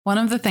One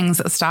of the things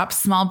that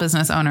stops small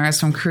business owners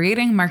from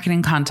creating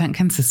marketing content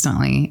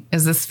consistently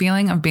is this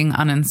feeling of being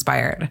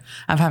uninspired,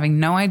 of having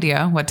no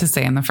idea what to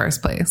say in the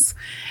first place.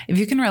 If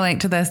you can relate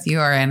to this,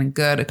 you are in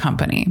good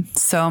company.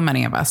 So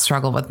many of us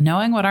struggle with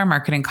knowing what our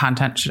marketing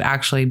content should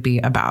actually be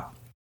about.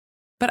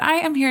 But I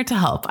am here to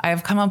help. I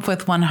have come up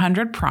with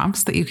 100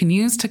 prompts that you can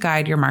use to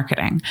guide your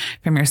marketing,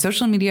 from your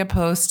social media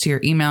posts to your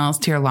emails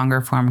to your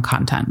longer form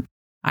content.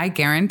 I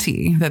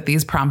guarantee that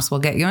these prompts will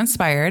get you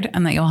inspired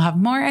and that you'll have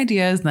more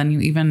ideas than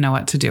you even know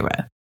what to do with.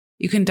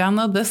 You can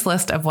download this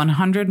list of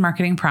 100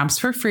 marketing prompts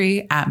for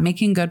free at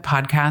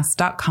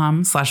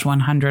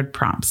makinggoodpodcast.com/100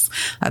 prompts.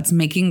 That's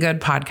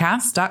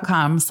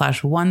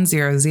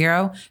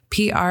makinggoodpodcast.com/100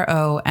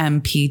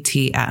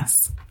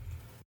 PROMPTS.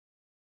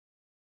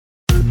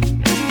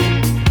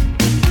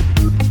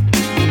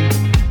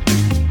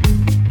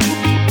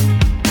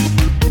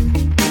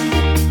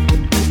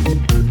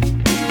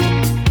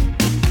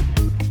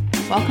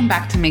 Welcome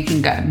back to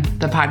Making Good,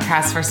 the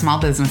podcast for small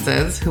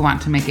businesses who want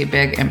to make a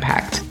big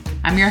impact.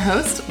 I'm your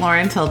host,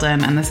 Lauren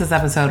Tilden, and this is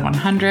episode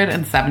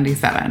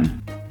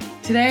 177.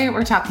 Today,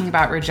 we're talking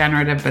about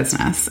regenerative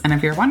business. And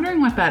if you're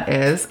wondering what that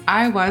is,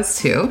 I was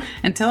too,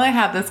 until I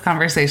had this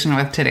conversation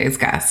with today's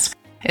guest.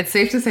 It's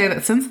safe to say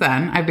that since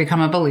then, I've become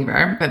a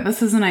believer, but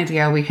this is an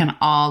idea we can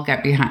all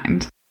get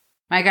behind.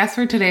 My guest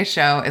for today's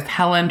show is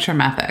Helen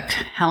Tremethick.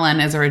 Helen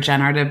is a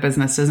regenerative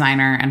business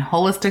designer and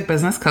holistic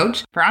business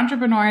coach for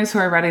entrepreneurs who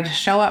are ready to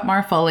show up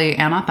more fully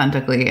and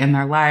authentically in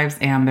their lives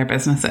and their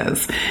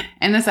businesses.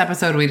 In this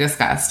episode, we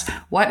discussed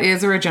what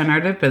is a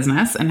regenerative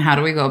business and how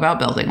do we go about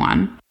building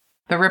one,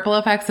 the ripple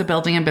effects of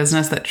building a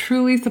business that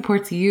truly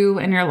supports you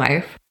and your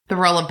life, the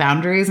role of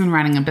boundaries in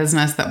running a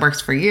business that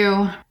works for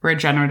you,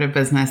 regenerative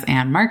business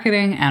and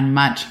marketing, and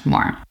much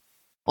more.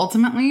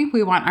 Ultimately,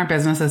 we want our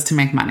businesses to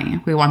make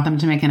money. We want them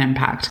to make an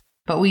impact,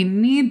 but we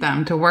need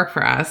them to work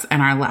for us and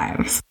our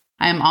lives.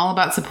 I am all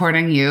about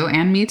supporting you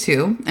and me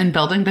too in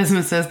building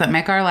businesses that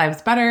make our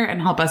lives better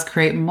and help us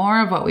create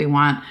more of what we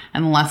want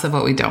and less of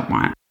what we don't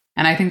want.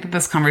 And I think that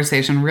this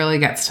conversation really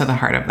gets to the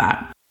heart of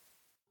that.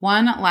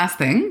 One last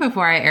thing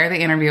before I air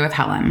the interview with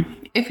Helen.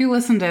 If you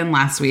listened in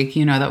last week,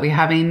 you know that we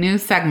have a new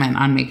segment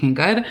on Making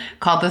Good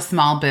called the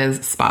Small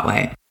Biz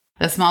Spotlight.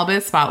 The Small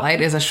Biz Spotlight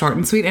is a short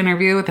and sweet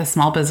interview with a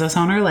small business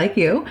owner like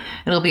you.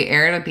 It'll be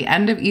aired at the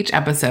end of each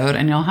episode,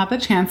 and you'll have the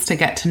chance to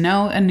get to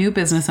know a new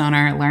business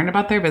owner, learn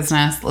about their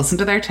business, listen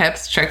to their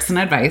tips, tricks, and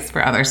advice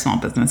for other small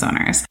business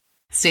owners.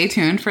 Stay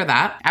tuned for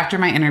that after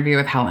my interview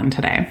with Helen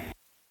today.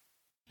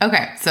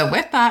 Okay, so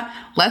with that,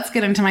 let's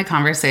get into my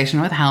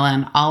conversation with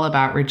Helen all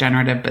about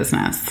regenerative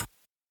business.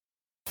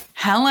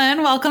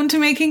 Helen, welcome to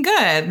Making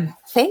Good.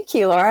 Thank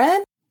you,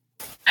 Lauren.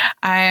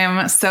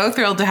 I'm so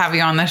thrilled to have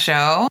you on the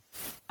show.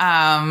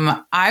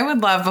 I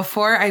would love,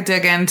 before I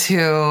dig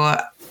into,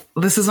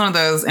 this is one of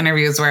those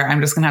interviews where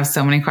I'm just going to have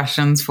so many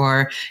questions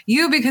for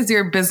you because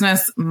your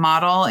business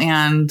model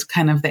and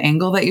kind of the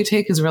angle that you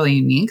take is really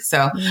unique.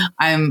 So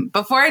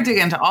before I dig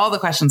into all the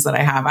questions that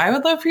I have, I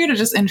would love for you to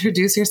just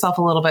introduce yourself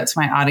a little bit to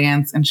my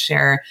audience and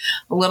share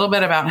a little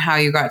bit about how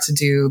you got to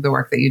do the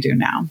work that you do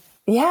now.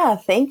 Yeah,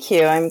 thank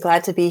you. I'm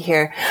glad to be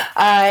here.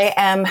 I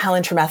am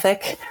Helen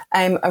Tremethick.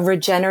 I'm a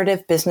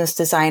regenerative business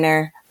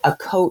designer, a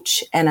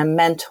coach, and a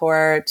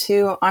mentor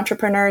to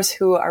entrepreneurs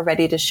who are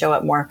ready to show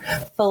up more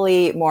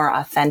fully, more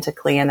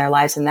authentically in their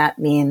lives. And that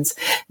means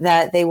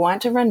that they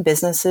want to run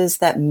businesses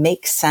that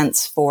make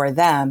sense for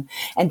them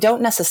and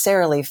don't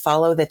necessarily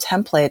follow the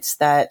templates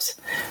that,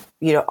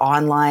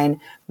 online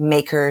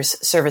makers,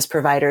 service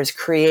providers,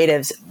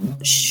 creatives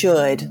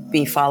should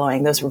be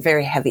following. Those were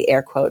very heavy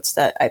air quotes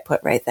that I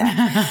put right there.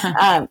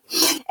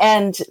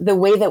 And the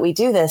way that we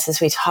do this is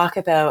we talk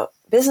about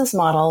business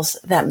models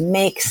that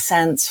make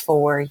sense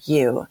for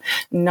you,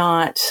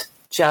 not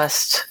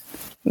just,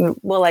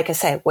 like I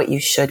say, what you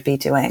should be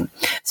doing.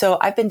 So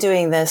I've been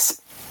doing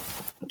this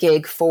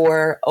gig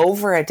for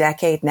over a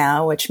decade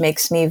now, which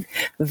makes me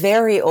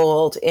very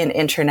old in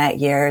internet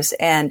years.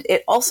 And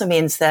it also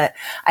means that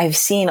I've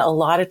seen a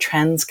lot of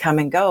trends come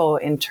and go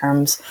in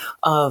terms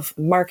of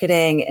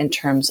marketing, in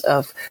terms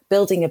of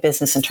building a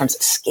business, in terms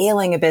of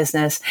scaling a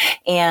business,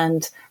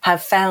 and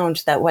have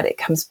found that what it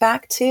comes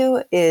back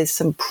to is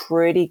some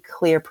pretty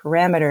clear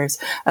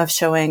parameters of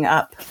showing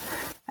up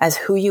as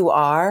who you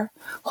are,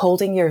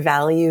 holding your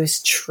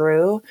values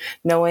true,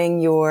 knowing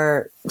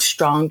your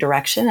strong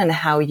direction and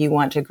how you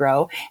want to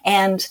grow,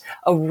 and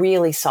a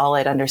really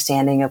solid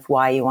understanding of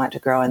why you want to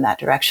grow in that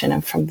direction.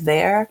 And from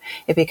there,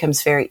 it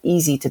becomes very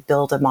easy to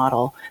build a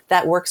model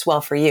that works well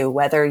for you,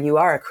 whether you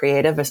are a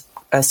creative,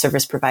 a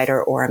service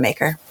provider, or a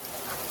maker.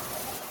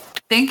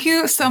 Thank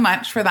you so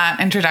much for that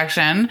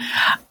introduction.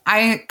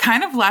 I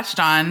kind of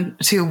latched on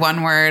to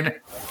one word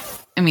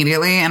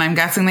immediately, and I'm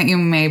guessing that you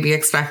may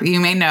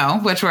know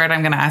which word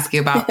I'm going to ask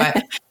you about,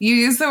 but you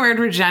use the word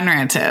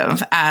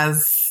regenerative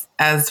as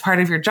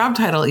part of your job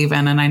title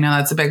even, and I know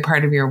that's a big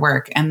part of your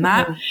work, and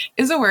that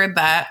is a word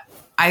that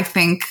I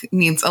think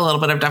needs a little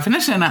bit of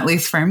definition, at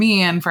least for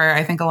me and for,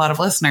 I think, a lot of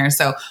listeners.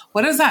 So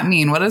what does that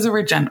mean? What is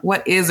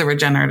a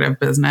regenerative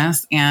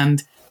business,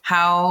 and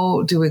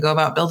How do we go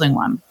about building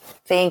one?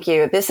 Thank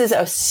you. This is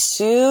a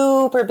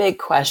super big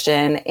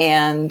question,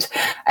 and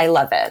I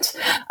love it.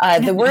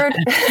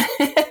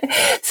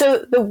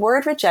 So the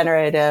word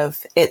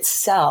regenerative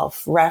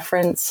itself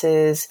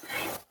references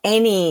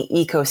any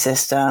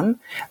ecosystem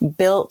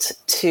built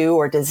to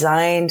or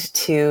designed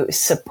to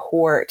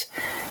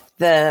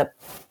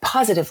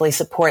positively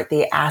support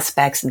the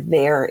aspects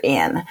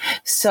therein.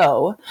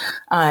 So,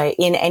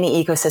 in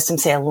any ecosystem,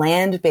 say a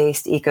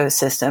land-based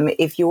ecosystem,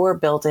 if you're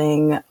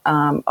building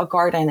a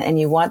garden and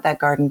you want that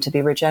garden to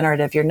be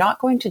regenerative, you're not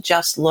going to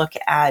just look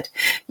at,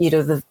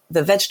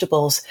 the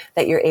vegetables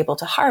that you're able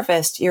to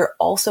harvest. You're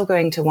also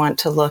going to want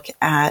to look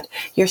at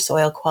your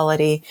soil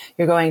quality.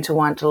 You're going to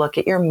want to look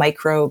at your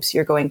microbes.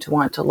 You're going to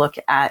want to look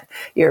at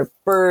your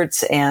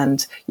birds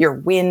and your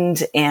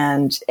wind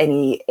and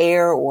any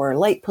air or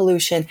light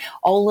pollution,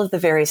 all of the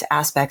various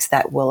aspects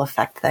that will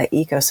affect that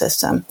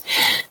ecosystem.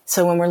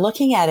 So when we're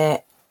looking at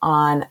it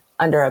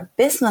under a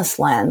business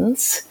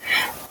lens,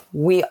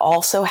 we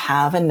also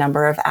have a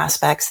number of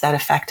aspects that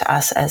affect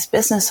us as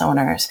business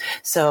owners.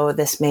 So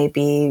this may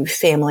be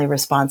family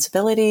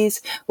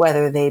responsibilities,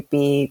 whether they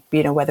be,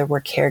 whether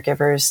we're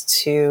caregivers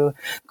to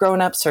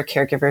grown-ups or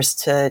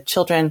caregivers to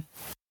children,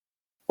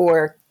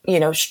 or,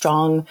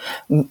 strong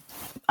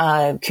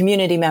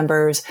community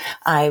members.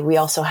 We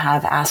also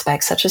have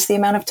aspects such as the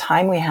amount of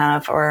time we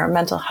have, or our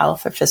mental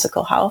health or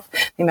physical health,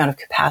 the amount of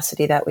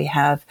capacity that we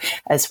have,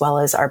 as well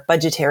as our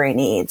budgetary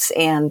needs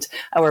and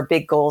our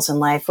big goals in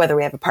life, whether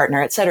we have a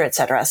partner, et cetera, et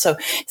cetera. So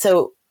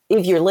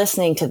if you're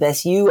listening to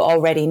this, you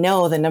already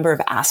know the number of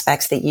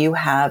aspects that you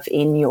have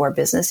in your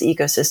business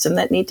ecosystem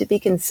that need to be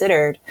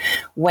considered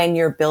when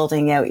you're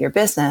building out your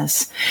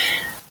business.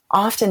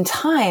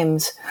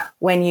 Oftentimes,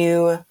 when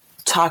you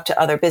talk to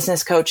other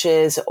business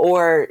coaches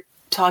or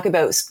talk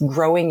about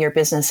growing your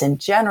business in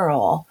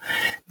general,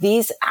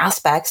 these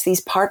aspects,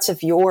 these parts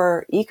of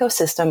your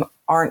ecosystem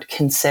aren't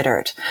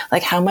considered.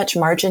 Like, how much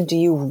margin do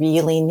you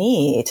really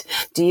need?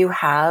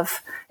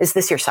 Is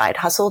this your side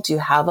hustle? Do you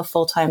have a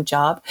full-time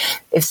job?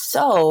 If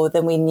so,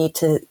 then we need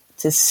to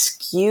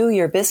skew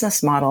your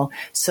business model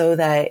so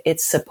that it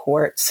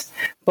supports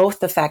both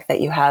the fact that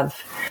you have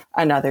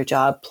another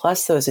job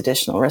plus those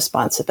additional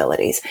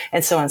responsibilities,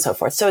 and so on and so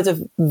forth. So it's a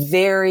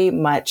very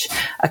much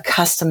a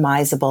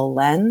customizable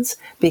lens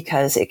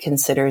because it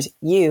considers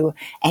you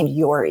and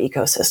your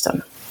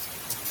ecosystem.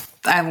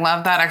 I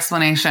love that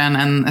explanation,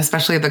 and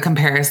especially the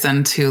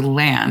comparison to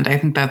land. I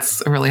think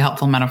that's a really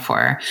helpful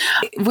metaphor.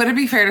 Would it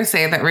be fair to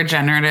say that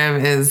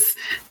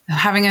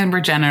having a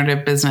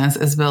regenerative business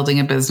is building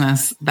a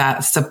business that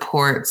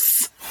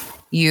supports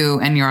you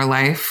and your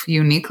life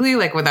uniquely?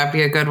 Like, would that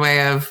be a good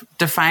way of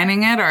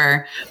defining it?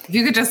 Or if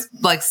you could just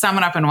sum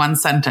it up in one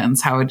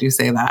sentence, how would you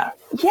say that?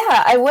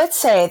 Yeah, I would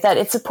say that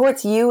it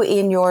supports you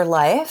in your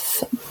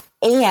life.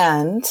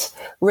 And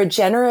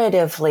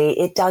regeneratively,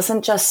 it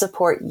doesn't just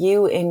support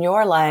you in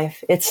your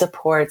life. It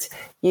supports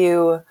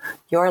you,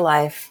 your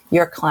life,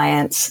 your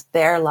clients,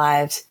 their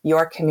lives,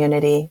 your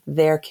community,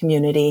 their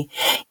community,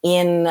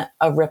 in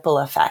a ripple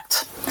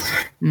effect.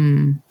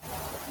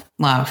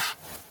 Love.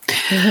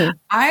 Mm-hmm.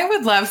 I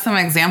would love some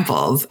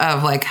examples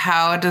of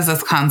how does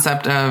this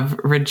concept of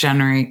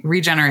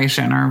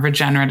regeneration or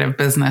regenerative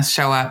business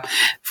show up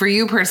for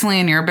you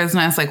personally in your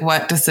business?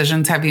 What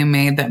decisions have you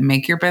made that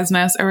make your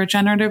business a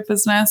regenerative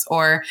business?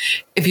 Or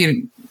if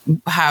you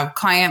have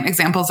client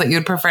examples that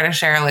you'd prefer to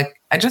share,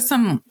 just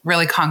some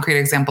really concrete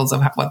examples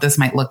of what this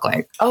might look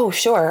like. Oh,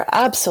 sure.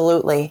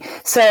 Absolutely.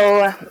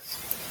 So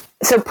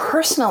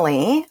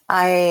personally,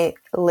 I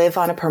live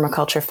on a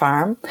permaculture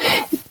farm.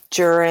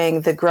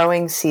 During the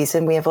growing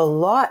season, we have a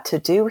lot to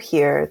do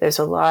here. There's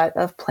a lot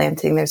of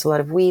planting, there's a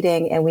lot of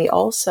weeding, and we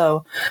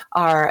also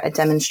are a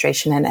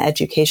demonstration and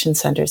education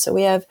center. So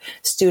we have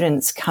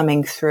students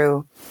coming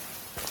through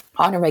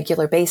on a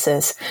regular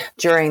basis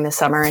during the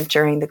summer and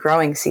during the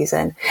growing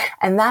season.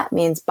 And that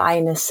means by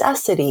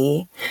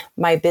necessity,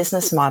 my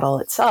business model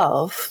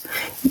itself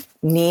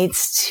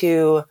needs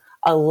to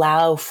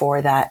allow for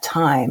that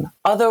time.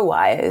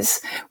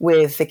 Otherwise,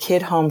 with the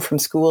kid home from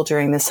school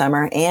during the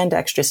summer and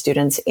extra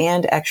students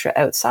and extra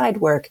outside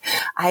work,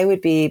 I would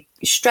be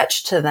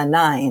stretched to the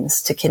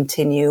nines to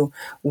continue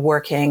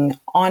working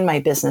on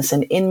my business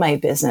and in my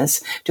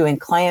business, doing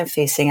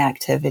client-facing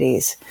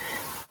activities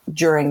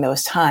during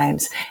those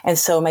times. And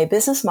so my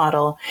business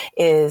model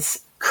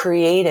is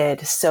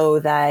created so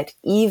that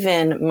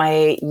even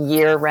my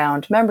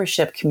year-round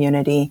membership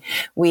community,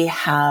 we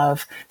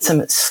have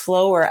some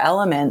slower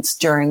elements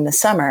during the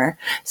summer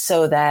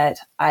so that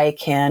I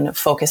can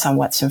focus on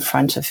what's in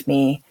front of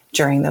me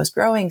during those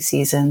growing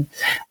seasons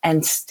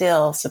and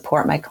still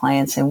support my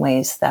clients in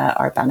ways that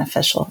are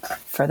beneficial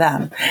for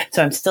them.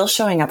 So I'm still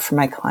showing up for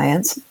my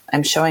clients.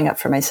 I'm showing up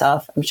for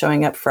myself. I'm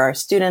showing up for our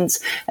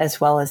students,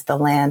 as well as the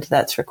land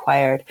that's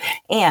required.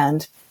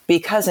 And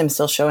because I'm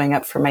still showing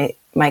up for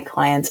my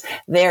clients,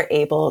 they're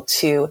able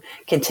to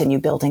continue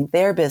building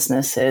their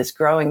businesses,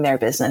 growing their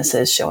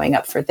businesses, showing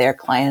up for their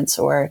clients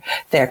or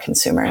their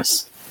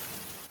consumers.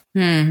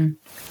 I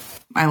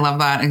love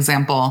that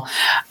example.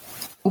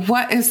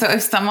 So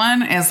if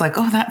someone is like,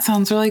 oh, that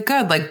sounds really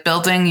good, like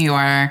building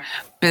your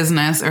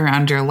business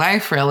around your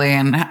life really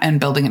and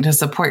building it to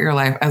support your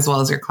life as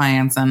well as your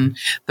clients and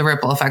the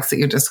ripple effects that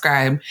you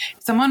described.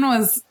 Someone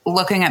was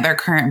looking at their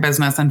current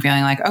business and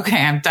feeling like, okay,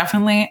 I'm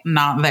definitely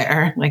not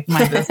there. Like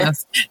my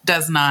business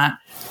does not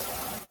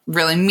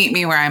really meet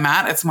me where I'm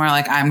at. It's more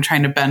like I'm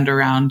trying to bend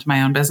around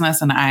my own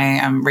business and I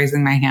am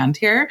raising my hand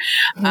here.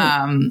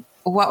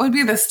 What would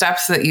be the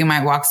steps that you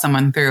might walk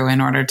someone through in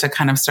order to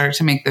kind of start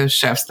to make those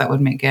shifts that would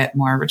make it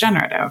more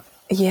regenerative?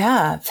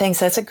 Yeah, thanks.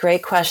 That's a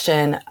great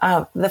question.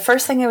 The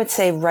first thing I would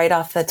say right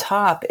off the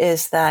top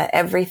is that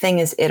everything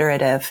is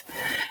iterative.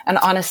 And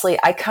honestly,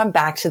 I come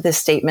back to this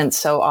statement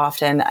so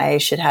often, I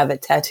should have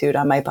it tattooed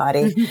on my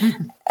body.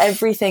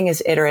 Everything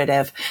is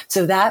iterative.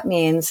 So that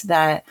means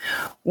that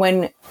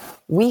when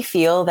we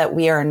feel that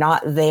we are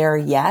not there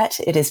yet,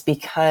 it is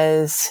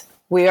because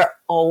we are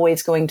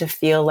always going to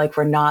feel like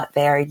we're not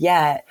there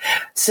yet.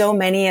 So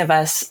many of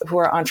us who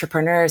are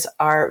entrepreneurs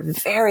are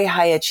very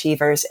high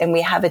achievers, and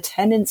we have a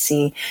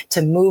tendency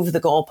to move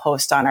the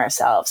goalpost on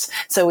ourselves.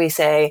 So we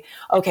say,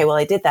 okay, well,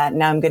 I did that.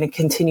 Now I'm going to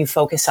continue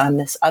focus on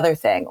this other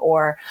thing.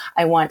 Or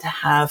I want to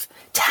have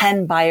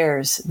 10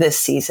 buyers this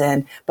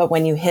season. But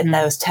when you hit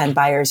those 10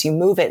 buyers, you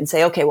move it and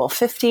say, okay, well,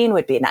 15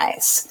 would be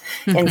nice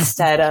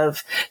instead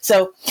of,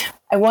 so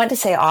I want to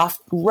say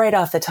right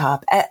off the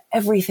top,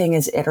 everything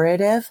is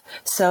iterative.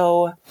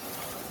 So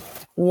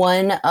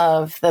one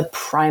of the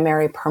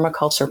primary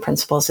permaculture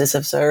principles is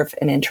observe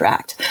and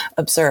interact.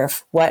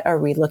 Observe, what are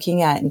we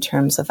looking at in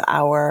terms of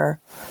our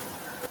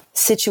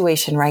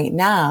situation right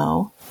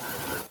now?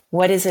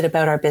 What is it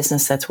about our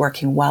business that's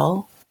working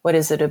well? What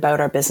is it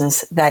about our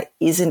business that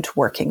isn't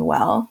working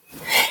well?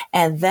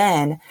 And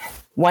then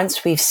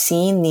once we've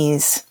seen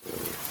these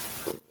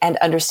and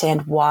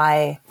understand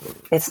why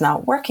it's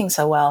not working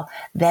so well,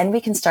 then we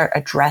can start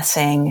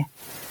addressing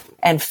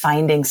and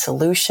finding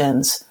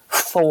solutions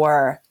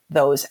for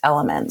those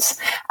elements,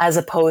 as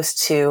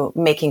opposed to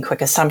making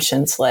quick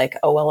assumptions like,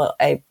 oh, well,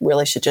 I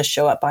really should just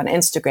show up on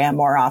Instagram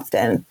more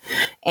often,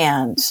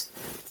 and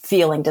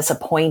feeling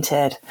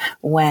disappointed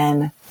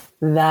when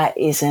that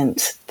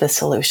isn't the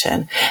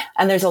solution.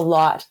 And there's a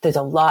lot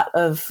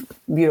of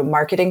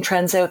marketing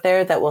trends out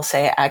there that will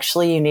say,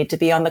 actually, you need to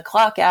be on the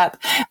Clock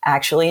app.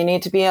 Actually, you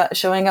need to be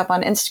showing up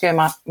on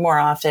Instagram more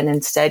often.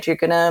 Instead, you're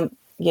going to,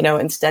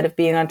 instead of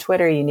being on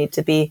Twitter, you need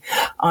to be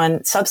on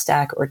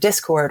Substack or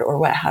Discord or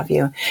what have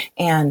you.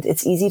 And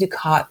it's easy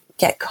to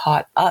get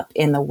caught up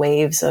in the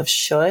waves of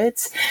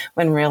shoulds,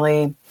 when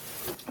really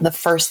the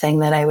first thing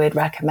that I would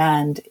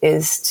recommend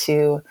is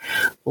to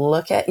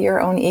look at your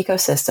own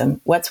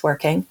ecosystem. What's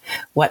working?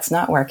 What's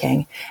not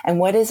working? And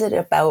what is it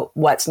about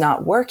what's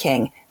not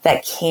working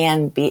that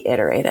can be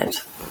iterated?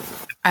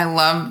 I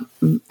love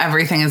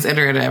everything is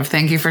iterative.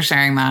 Thank you for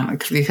sharing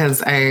that,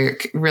 because I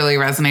really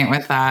resonate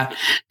with that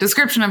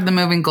description of the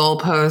moving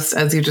goalpost,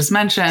 as you just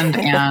mentioned,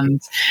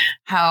 and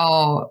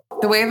how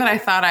the way that I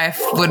thought I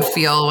would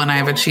feel when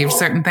I've achieved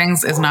certain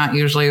things is not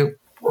usually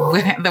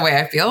the way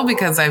I feel,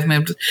 because I've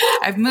moved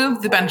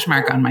the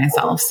benchmark on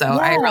myself. So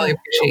I really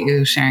appreciate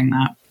you sharing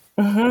that.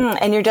 Mm-hmm.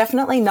 And you're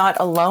definitely not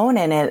alone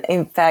in it.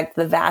 In fact,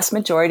 the vast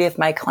majority of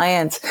my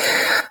clients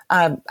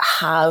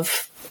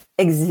have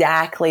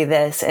exactly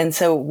this. And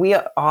so we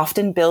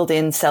often build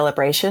in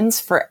celebrations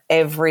for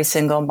every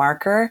single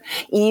marker,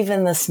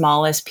 even the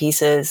smallest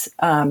pieces,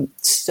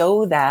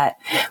 so that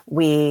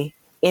we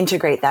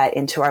integrate that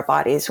into our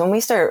bodies. When we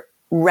start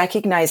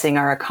recognizing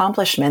our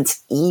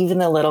accomplishments, even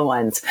the little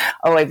ones.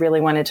 Oh, I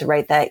really wanted to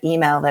write that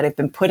email that I've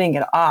been putting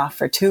it off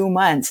for 2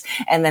 months,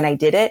 and then I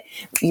did it.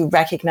 You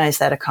recognize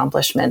that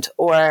accomplishment.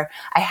 Or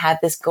I had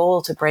this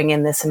goal to bring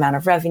in this amount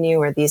of revenue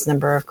or these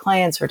number of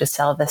clients or to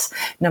sell this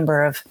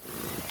number of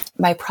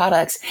my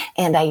products.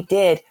 And I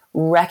did,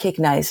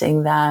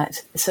 recognizing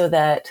that, so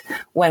that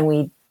when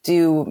we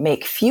do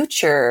make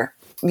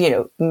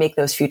make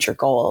those future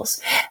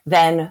goals,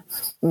 then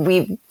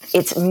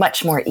it's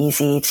much more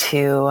easy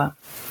to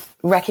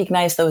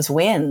recognize those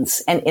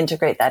wins and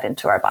integrate that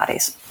into our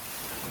bodies.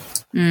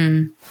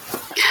 Do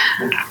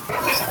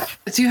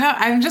you have,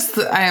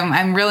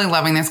 I'm really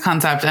loving this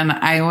concept, and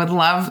I would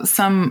love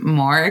some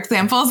more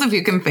examples, if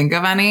you can think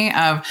of any,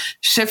 of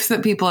shifts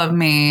that people have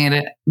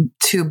made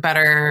to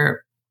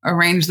better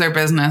arrange their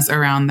business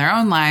around their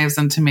own lives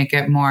and to make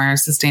it more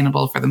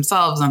sustainable for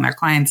themselves and their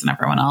clients and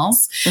everyone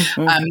else.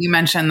 Mm-hmm. You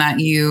mentioned that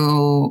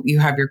you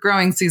have your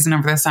growing season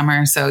over the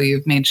summer, so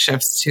you've made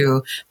shifts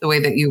to the way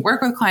that you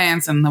work with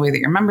clients and the way that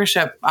your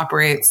membership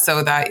operates,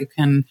 so that you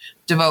can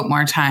devote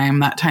more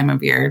time that time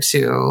of year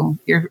to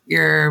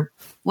your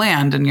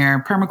land and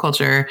your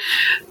permaculture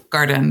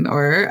garden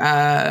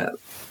or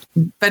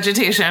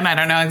vegetation. I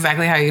don't know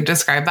exactly how you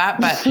describe that,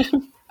 but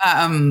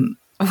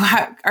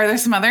are there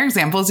some other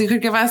examples you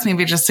could give us,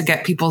 maybe just to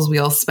get people's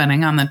wheels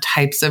spinning on the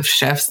types of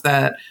shifts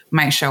that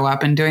might show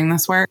up in doing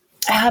this work?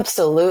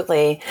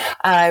 Absolutely.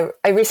 I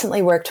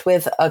recently worked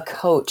with a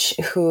coach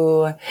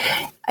who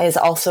is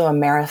also a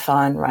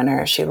marathon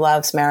runner. She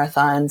loves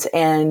marathons,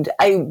 and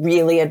I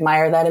really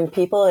admire that in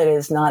people. It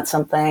is not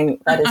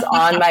something that is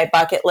on my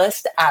bucket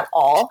list at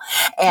all.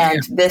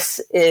 And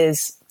this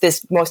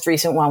most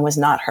recent one was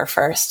not her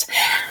first.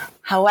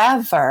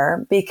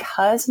 However,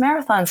 because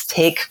marathons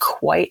take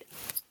quite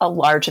a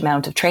large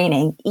amount of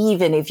training,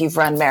 even if you've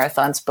run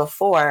marathons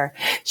before,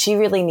 she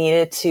really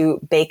needed to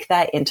bake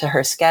that into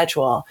her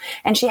schedule.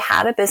 And she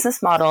had a business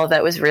model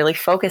that was really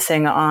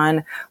focusing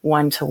on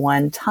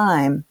one-to-one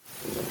time.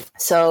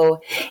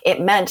 So it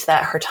meant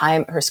that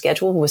her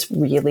schedule was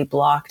really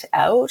blocked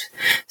out.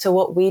 So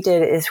what we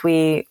did is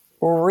we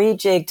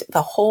rejigged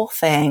the whole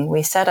thing.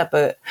 We set up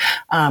a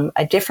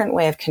different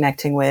way of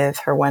connecting with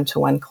her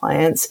one-to-one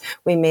clients.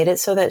 We made it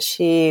so that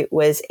she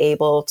was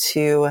able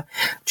to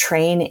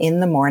train in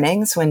the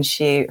mornings when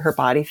her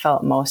body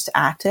felt most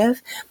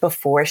active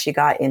before she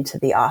got into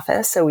the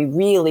office. So we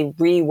really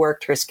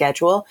reworked her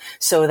schedule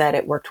so that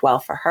it worked well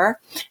for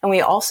her. And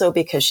we also,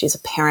 because she's a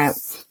parent,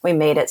 we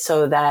made it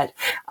so that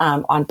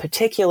on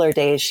particular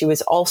days, she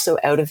was also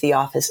out of the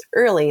office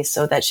early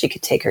so that she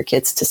could take her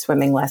kids to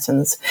swimming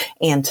lessons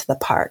and to the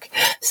park.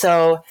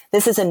 So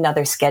this is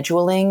another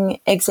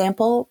scheduling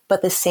example,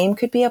 but the same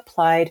could be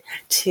applied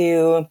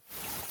to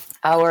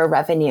our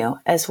revenue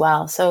as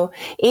well. So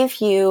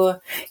if you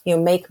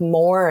make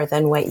more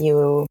than what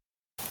you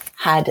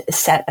had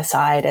set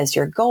aside as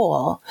your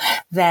goal,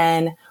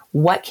 then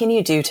what can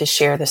you do to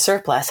share the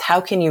surplus? How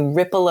can you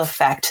ripple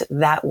affect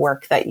that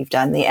work that you've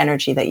done, the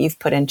energy that you've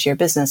put into your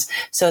business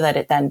so that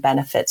it then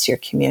benefits your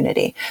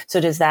community?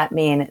 So does that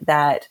mean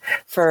that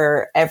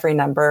for every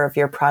number of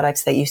your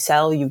products that you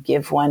sell, you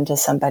give one to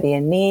somebody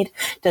in need?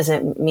 Does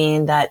it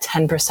mean that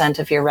 10%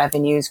 of your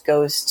revenues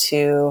goes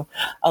to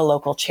a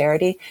local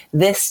charity?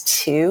 This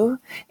too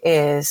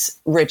is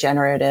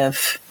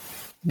regenerative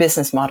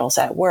business models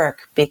at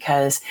work,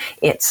 because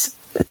it's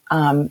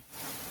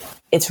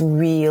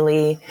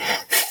really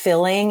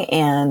filling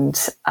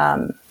and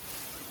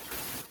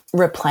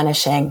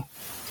replenishing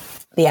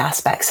the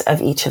aspects of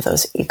each of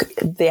those,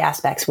 the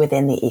aspects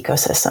within the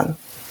ecosystem.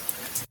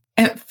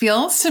 It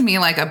feels to me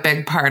like a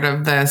big part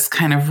of this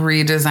kind of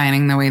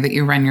redesigning the way that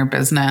you run your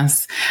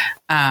business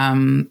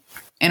in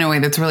a way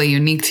that's really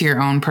unique to your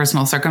own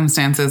personal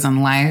circumstances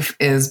in life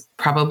is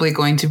probably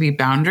going to be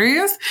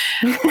boundaries,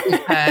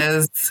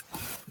 because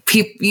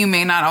you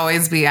may not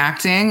always be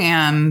acting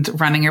and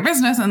running your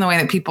business in the way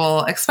that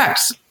people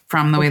expect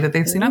from the way that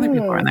they've seen other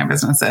people run their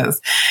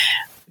businesses.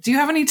 Do you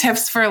have any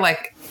tips for,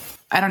 like,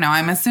 I don't know,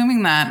 I'm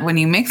assuming that when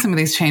you make some of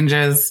these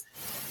changes,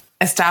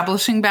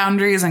 establishing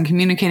boundaries and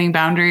communicating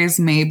boundaries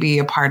may be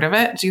a part of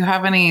it. Do you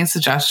have any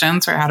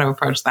suggestions for how to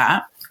approach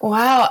that?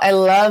 Wow, I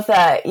love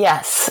that.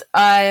 Yes.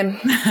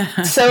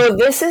 So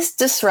this is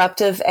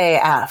disruptive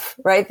AF,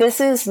 right? This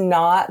is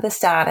not the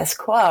status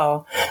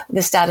quo.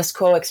 The status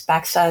quo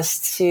expects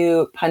us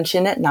to punch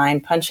in at 9,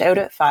 punch out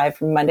at 5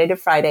 from Monday to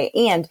Friday.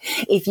 And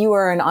if you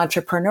are an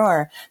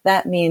entrepreneur,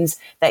 that means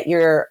that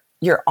you're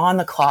on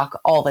the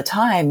clock all the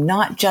time,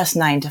 not just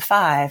 9 to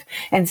 5.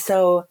 And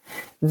so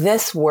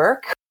this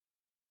work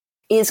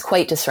is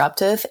quite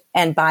disruptive,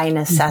 and by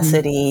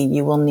necessity,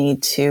 you will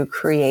need to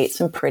create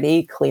some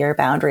pretty clear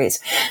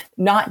boundaries,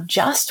 not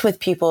just with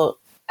people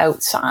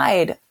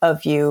outside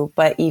of you,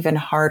 but even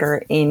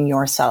harder in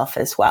yourself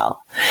as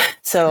well.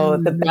 So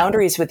the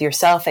boundaries with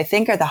yourself, I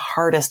think, are the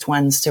hardest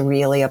ones to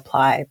really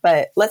apply,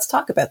 but let's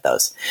talk about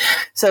those.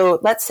 So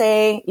let's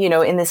say,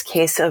 in this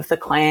case of the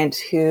client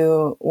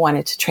who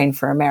wanted to train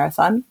for a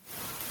marathon,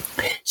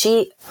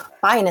 she,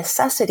 by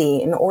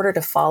necessity, in order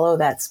to follow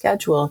that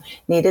schedule,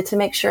 needed to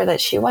make sure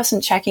that she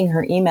wasn't checking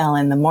her email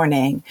in the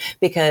morning,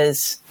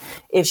 because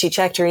if she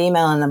checked her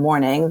email in the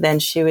morning, then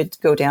she would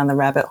go down the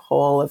rabbit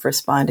hole of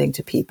responding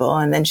to people,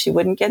 and then she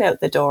wouldn't get out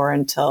the door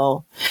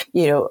until,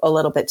 a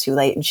little bit too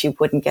late, and she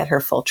wouldn't get her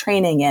full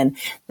training in.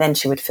 Then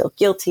she would feel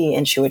guilty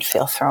and she would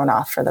feel thrown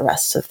off for the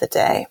rest of the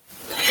day.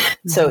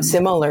 So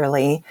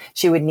similarly,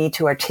 she would need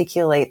to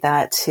articulate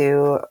that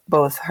to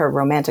both her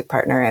romantic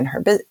partner and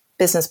her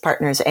business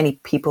partners, any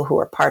people who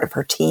are part of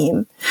her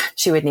team.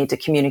 She would need to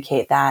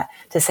communicate that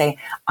to say,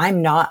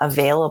 I'm not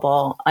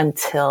available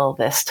until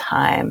this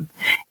time,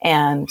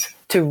 and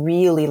to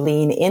really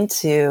lean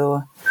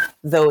into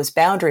those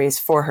boundaries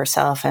for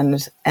herself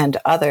and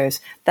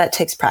others. That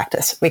takes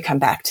practice. We come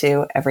back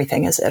to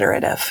everything is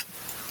iterative.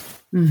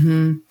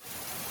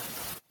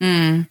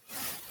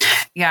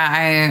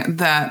 Yeah,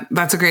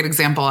 that's a great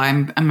example.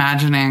 I'm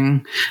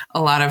imagining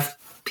a lot of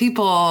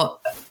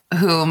people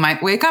who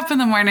might wake up in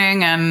the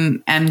morning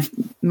and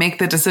make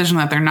the decision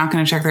that they're not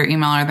going to check their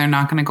email or they're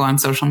not going to go on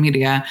social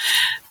media.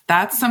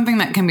 That's something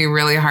that can be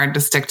really hard to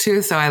stick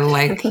to. So I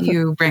like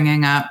you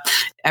bringing up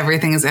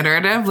everything is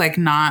iterative, like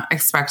not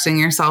expecting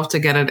yourself to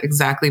get it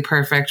exactly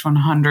perfect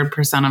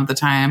 100% of the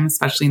time,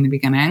 especially in the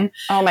beginning.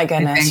 Oh my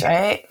goodness,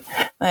 right?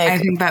 I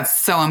think that's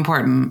so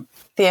important.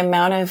 The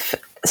amount of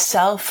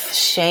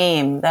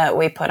self-shame that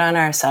we put on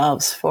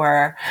ourselves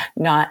for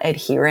not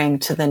adhering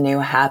to the new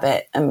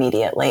habit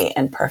immediately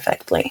and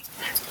perfectly.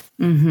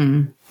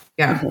 Mm-hmm.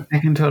 Yeah, I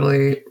can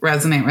totally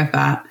resonate with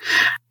that.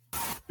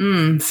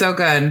 So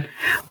good.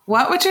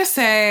 What would you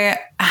say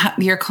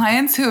your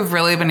clients who have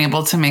really been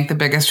able to make the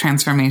biggest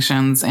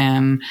transformations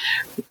in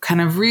kind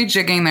of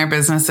rejigging their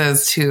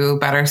businesses to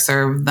better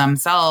serve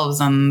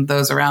themselves and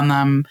those around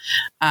them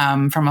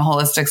from a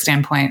holistic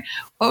standpoint,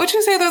 what would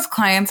you say those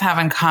clients have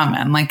in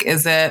common? Like,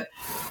 is it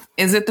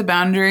the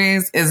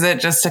boundaries? Is it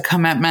just a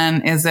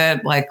commitment? Is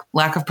it like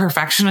lack of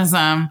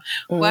perfectionism?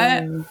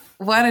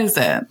 What is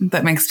it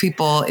that makes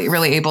people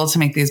really able to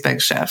make these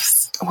big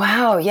shifts?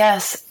 Wow.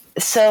 Yes.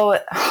 So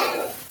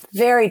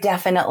very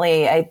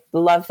definitely. I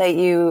love that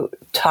you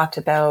talked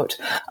about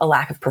a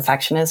lack of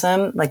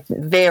perfectionism. Like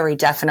very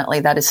definitely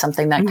that is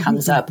something that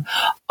comes up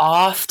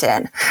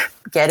often.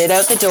 Get it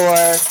out the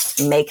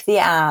door, make the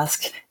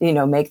ask,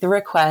 make the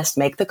request,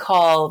 make the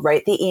call,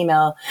 write the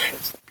email,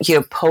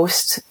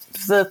 post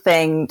the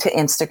thing to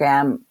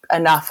Instagram.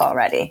 Enough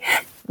already.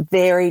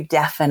 Very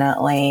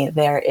definitely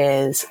there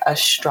is a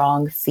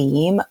strong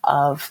theme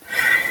of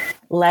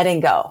letting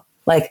go.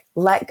 Like,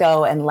 let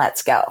go and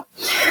let's go.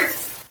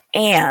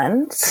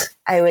 And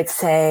I would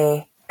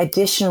say,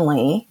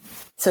 additionally,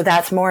 so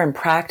that's more in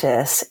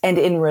practice. And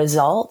in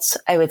results,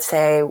 I would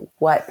say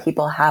what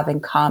people have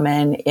in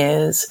common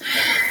is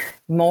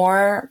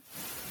more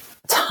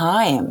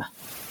time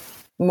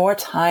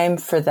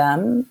for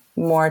them,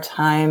 more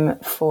time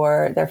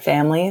for their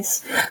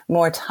families,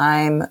 more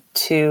time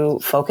to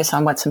focus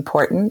on what's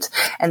important.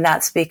 And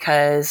that's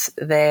because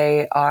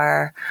they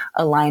are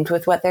aligned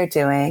with what they're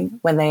doing.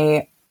 When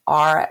they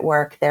are at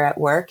work, they're at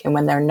work. And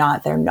when they're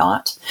not, they're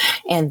not.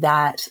 And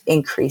that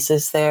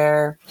increases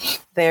their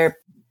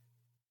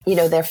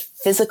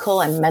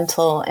physical and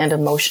mental and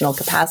emotional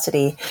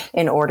capacity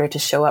in order to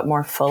show up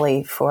more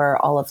fully for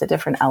all of the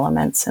different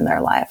elements in their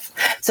life.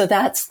 So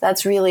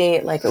that's really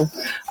like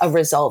a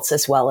results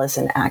as well as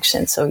an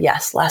action. So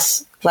yes,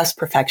 less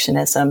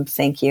perfectionism.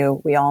 Thank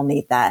you. We all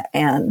need that.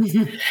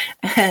 And,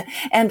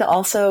 and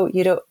also,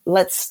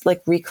 let's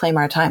like reclaim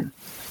our time.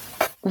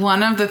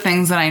 One of the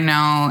things that I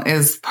know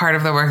is part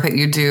of the work that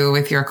you do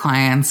with your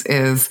clients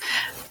is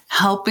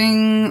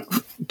helping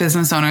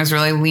business owners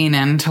really lean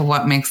into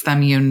what makes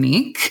them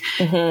unique.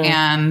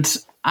 And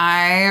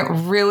I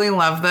really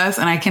love this.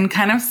 And I can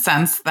kind of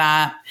sense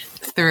that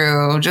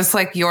through just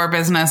like your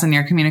business and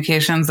your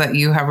communications that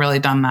you have really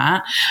done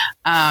that.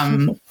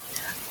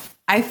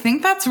 I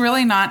think that's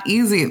really not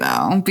easy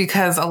though,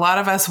 because a lot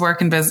of us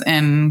work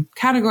in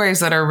categories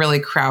that are really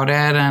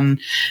crowded. And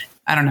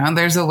I don't know,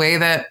 there's a way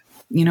that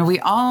we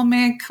all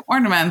make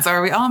ornaments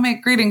or we all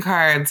make greeting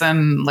cards,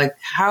 and like,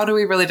 how do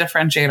we really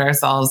differentiate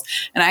ourselves?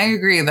 And I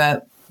agree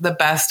that the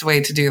best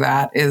way to do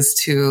that is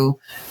to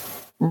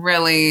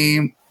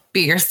really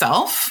be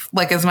yourself,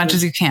 like as much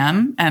as you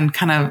can. And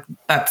kind of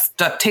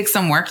that takes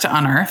some work to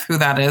unearth who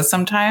that is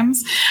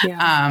sometimes.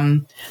 Yeah.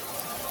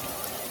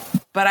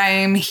 But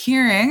I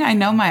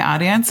know my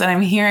audience, and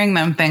I'm hearing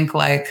them think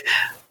like,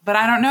 but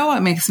I don't know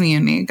what makes me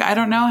unique. I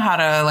don't know how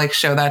to like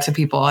show that to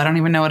people. I don't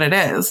even know what it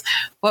is.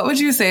 What would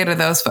you say to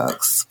those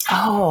folks?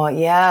 Oh,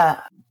 yeah.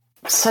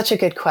 Such a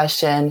good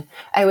question.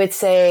 I would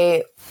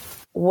say,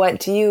 what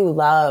do you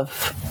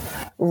love?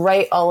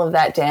 Write all of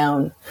that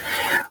down.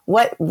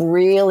 What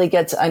really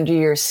gets under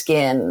your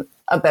skin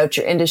about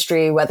your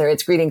industry, whether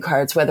it's greeting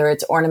cards, whether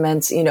it's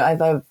ornaments? I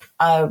have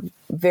a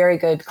very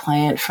good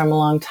client from a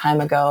long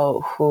time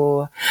ago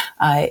who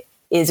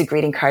is a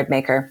greeting card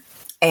maker.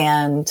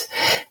 And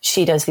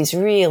she does these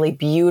really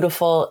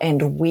beautiful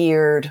and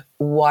weird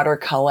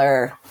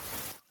watercolor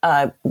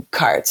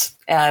cards,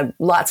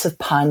 lots of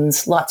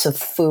puns, lots of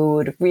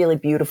food, really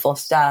beautiful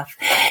stuff.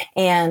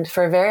 And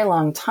for a very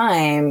long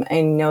time,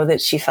 I know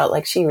that she felt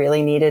like she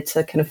really needed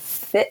to kind of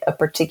fit a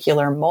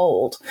particular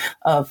mold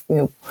of,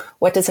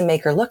 what does a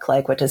maker look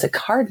like? What does a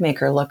card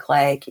maker look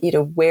like?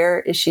 Where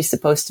is she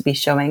supposed to be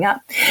showing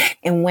up?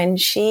 And when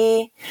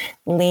she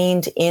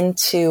leaned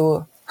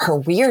into her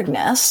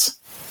weirdness,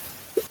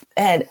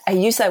 and I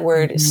use that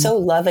word so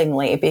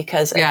lovingly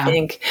because I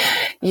think,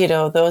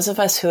 those of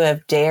us who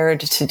have dared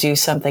to do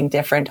something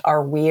different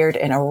are weird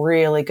in a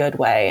really good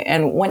way.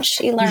 And once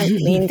she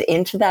leaned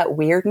into that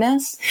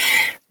weirdness,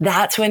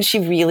 that's when she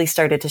really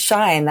started to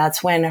shine.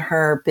 That's when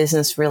her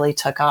business really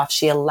took off.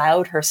 She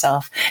allowed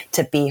herself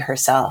to be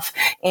herself.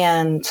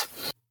 And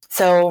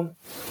so,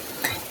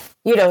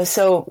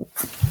 so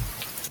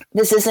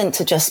this isn't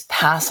to just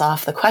pass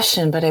off the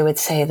question, but I would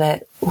say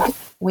that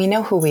we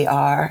know who we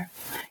are.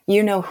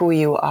 You know who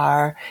you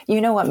are.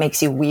 You know what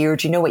makes you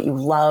weird. You know what you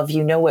love.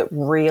 You know what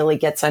really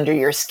gets under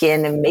your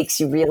skin and makes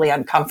you really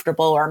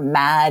uncomfortable or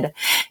mad.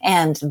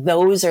 And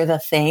those are the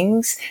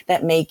things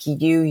that make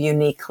you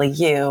uniquely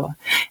you.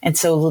 And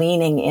so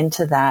leaning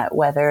into that,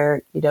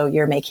 whether,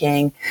 you're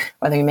making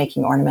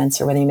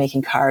ornaments or whether you're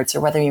making cards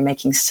or whether you're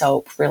making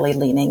soap, really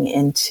leaning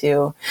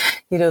into,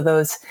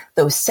 those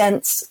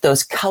scents,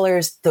 those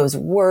colors, those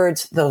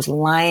words, those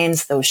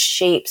lines, those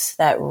shapes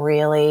that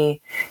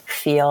really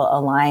feel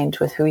aligned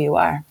with who you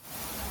are.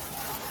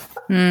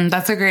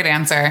 That's a great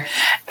answer.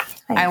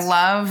 I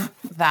love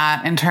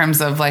that in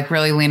terms of like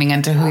really leaning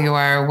into who you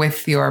are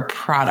with your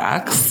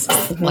products.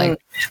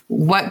 Like,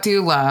 what do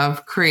you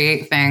love?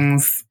 Create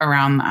things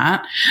around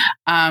that.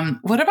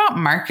 What about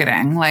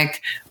marketing?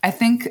 Like, I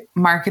think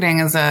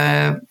marketing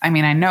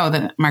I know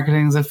that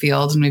marketing is a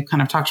field, and we've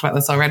kind of talked about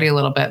this already a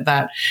little bit,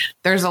 that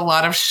there's a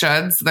lot of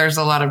shoulds, there's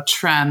a lot of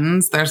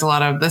trends, there's a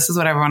lot of, this is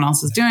what everyone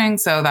else is doing,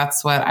 so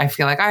that's what I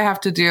feel like I have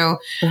to do.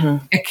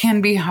 It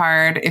can be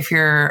hard if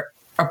you're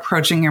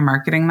approaching your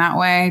marketing that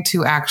way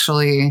to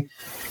actually,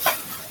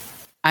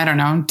 I don't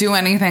know, do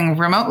anything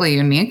remotely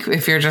unique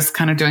if you're just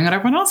kind of doing what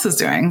everyone else is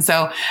doing.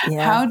 So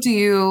how would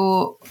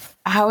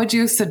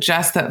you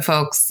suggest that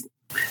folks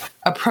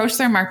approach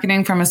their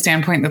marketing from a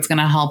standpoint that's going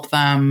to help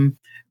them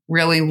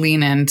really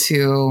lean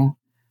into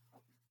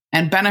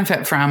and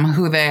benefit from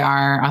who they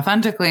are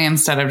authentically,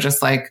 instead of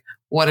just like,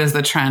 what is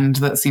the trend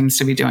that seems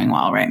to be doing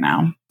well right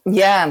now?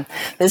 Yeah,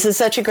 this is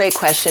such a great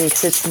question,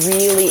 because it's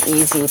really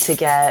easy to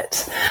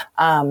get,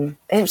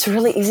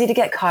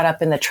 caught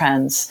up in the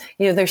trends.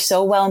 They're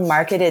so well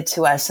marketed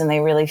to us, and they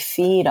really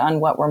feed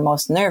on what we're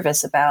most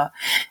nervous about.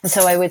 And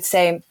so I would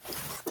say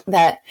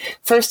that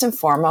first and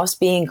foremost,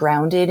 being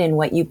grounded in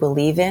what you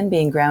believe in,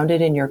 being grounded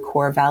in your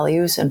core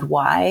values and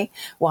why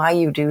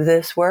you do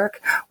this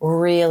work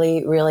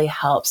really, really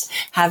helps.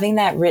 Having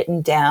that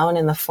written down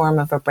in the form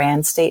of a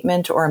brand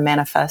statement or a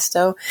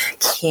manifesto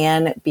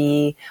can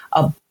be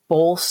a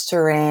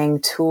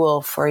bolstering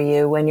tool for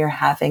you when you're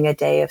having a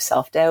day of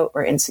self-doubt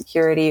or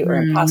insecurity or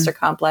imposter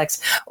complex,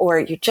 or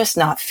you're just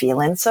not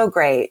feeling so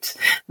great.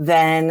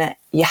 Then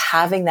you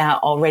having that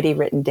already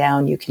written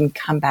down, you can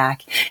come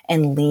back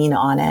and lean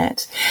on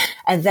it.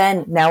 And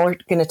then now we're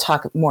going to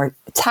talk more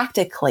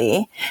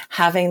tactically,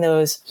 having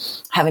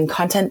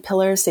content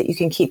pillars that you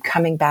can keep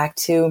coming back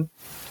to,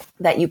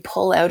 that you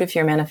pull out of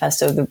your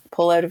manifesto,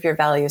 pull out of your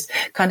values,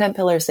 content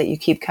pillars that you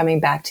keep coming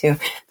back to,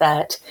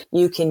 that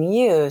you can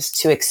use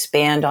to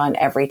expand on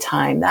every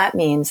time. That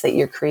means that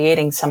you're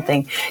creating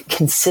something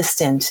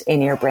consistent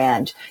in your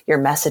brand. Your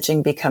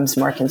messaging becomes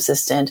more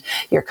consistent.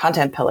 Your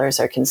content pillars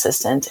are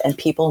consistent, and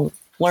people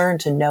learn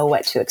to know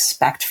what to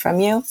expect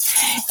from you.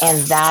 And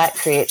that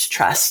creates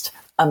trust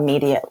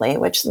immediately,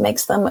 which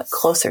makes them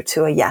closer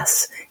to a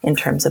yes in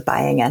terms of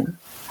buying in.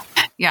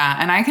 Yeah.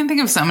 And I can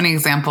think of so many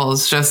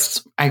examples,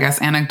 just, I guess,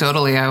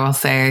 anecdotally, I will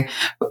say,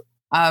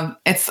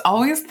 it's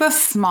always the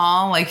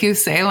small, like you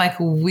say, like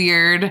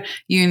weird,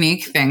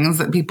 unique things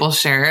that people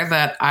share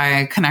that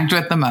I connect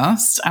with the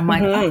most. I'm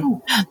like,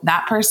 oh,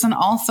 that person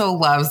also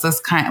loves this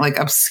kind, like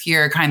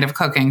obscure kind of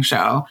cooking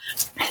show.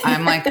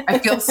 I'm like, I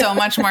feel so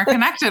much more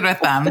connected with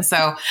them.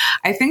 So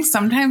I think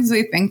sometimes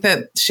we think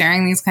that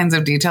sharing these kinds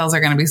of details are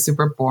going to be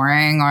super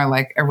boring or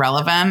like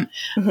irrelevant,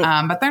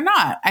 but they're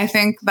not. I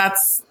think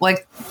that's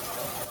like,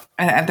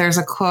 there's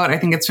a quote, I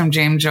think it's from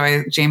James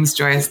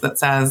Joyce, that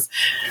says,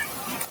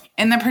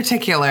 "In the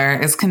particular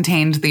is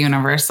contained the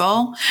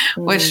universal,"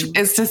 which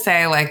is to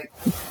say, like,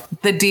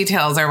 the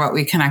details are what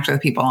we connect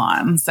with people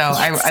on. So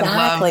I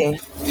love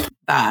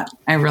that.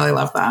 I really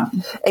love that.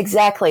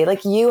 Exactly.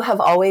 Like, you have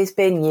always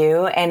been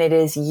you, and it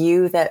is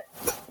you that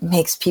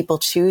makes people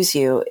choose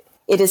you.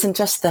 It isn't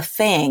just the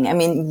thing. I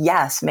mean,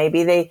 yes,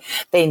 maybe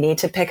they need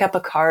to pick up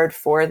a card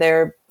for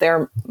their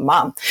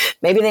mom.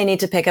 Maybe they need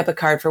to pick up a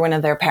card for one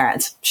of their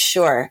parents.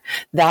 Sure.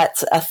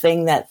 That's a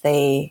thing that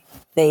they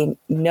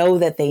know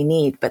that they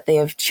need, but they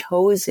have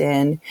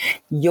chosen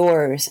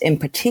yours in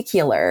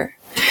particular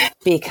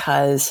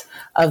because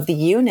of the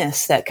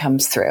you-ness that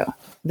comes through,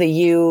 the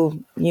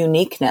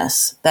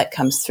uniqueness that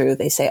comes through.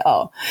 They say,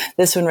 oh,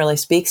 this one really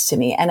speaks to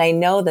me. And I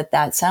know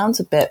that sounds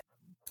a bit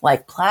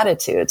like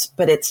platitudes,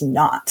 but it's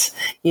not.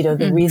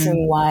 The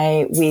reason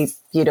why we,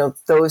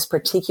 those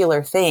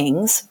particular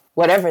things,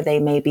 whatever they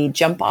may be,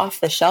 jump off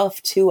the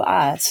shelf to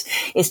us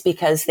is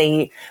because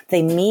they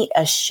meet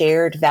a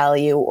shared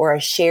value or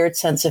a shared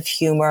sense of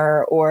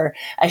humor or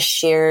a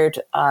shared,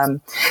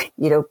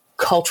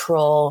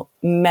 cultural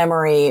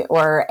memory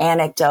or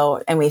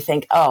anecdote. And we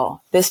think, oh,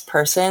 this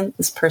person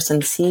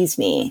sees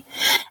me.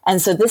 And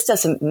so this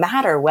doesn't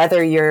matter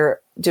whether you're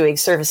doing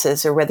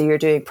services or whether you're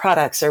doing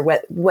products or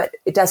what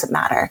it doesn't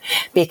matter,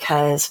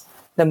 because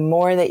the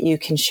more that you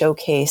can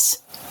showcase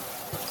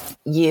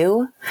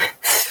you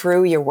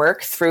through your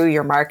work, through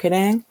your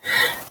marketing,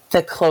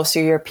 the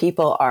closer your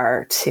people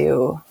are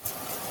to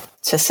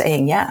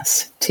saying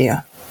yes to you.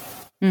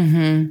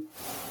 Mm-hmm.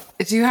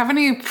 Do you have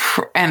any,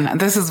 and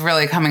this is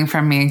really coming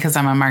from me because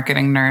I'm a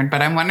marketing nerd,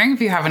 but I'm wondering if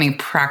you have any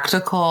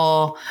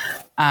practical,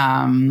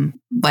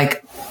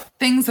 like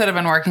things that have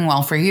been working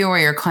well for you or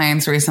your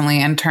clients recently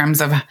in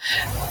terms of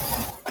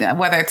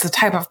whether it's the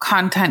type of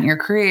content you're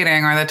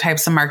creating or the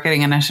types of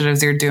marketing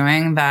initiatives you're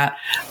doing that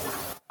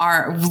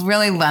are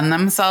really lend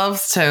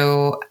themselves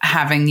to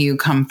having you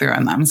come through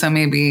in them. So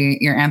maybe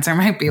your answer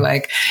might be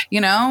like,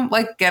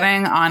 like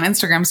getting on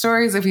Instagram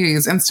stories. If you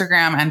use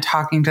Instagram and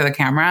talking to the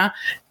camera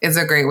is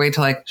a great way to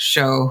like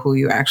show who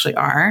you actually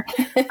are.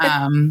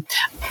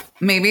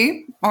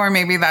 Maybe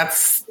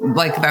that's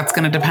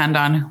going to depend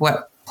on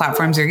what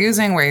platforms you're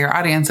using, where your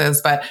audience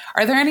is, but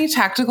are there any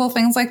tactical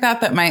things like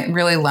that might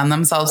really lend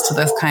themselves to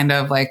this kind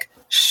of like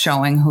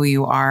showing who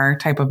you are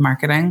type of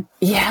marketing?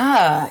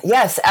 Yeah.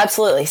 Yes,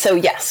 absolutely. So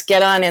yes,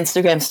 get on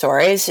Instagram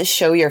stories,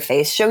 show your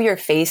face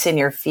in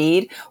your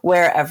feed,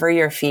 wherever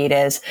your feed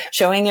is,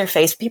 showing your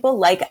face. People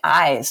like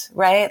eyes,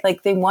 right?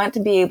 Like they want to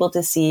be able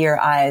to see your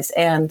eyes.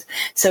 And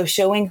so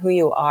showing who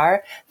you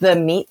are, the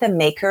Meet the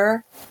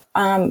Maker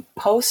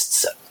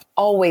posts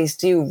always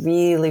do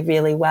really,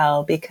 really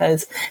well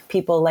because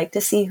people like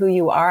to see who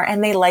you are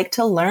and they like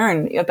to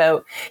learn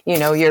about,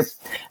 your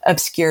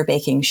obscure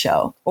baking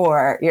show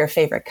or your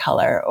favorite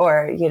color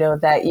or,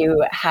 that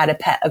you had a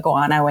pet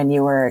iguana when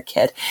you were a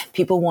kid.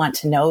 People want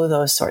to know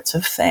those sorts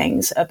of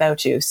things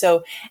about you.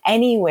 So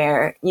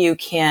anywhere you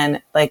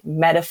can like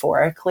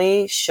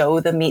metaphorically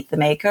show the Meet the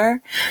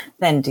Maker,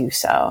 then do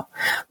so.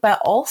 But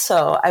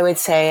also I would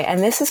say,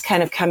 and this is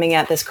kind of coming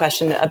at this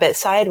question a bit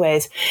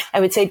sideways, I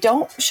would say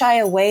don't shy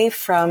away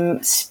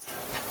from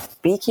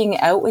speaking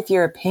out with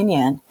your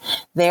opinion.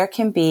 There's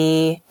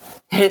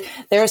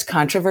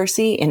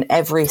controversy in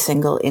every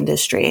single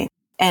industry.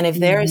 And if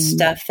there is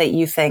stuff that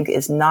you think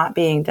is not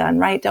being done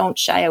right, don't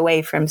shy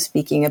away from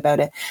speaking about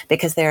it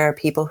because there are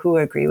people who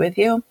agree with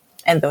you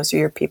and those are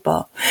your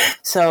people.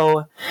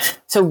 So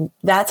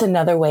that's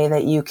another way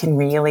that you can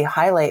really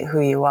highlight who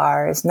you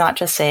are is not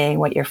just saying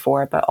what you're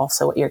for, but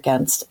also what you're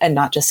against, and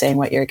not just saying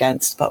what you're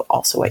against, but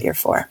also what you're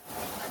for.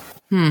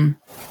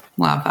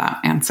 Love that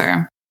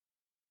answer.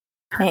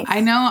 Thanks. I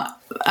know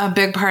a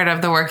big part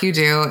of the work you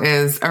do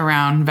is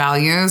around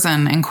values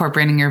and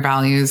incorporating your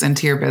values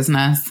into your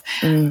business.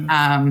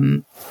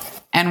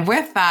 And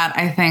with that,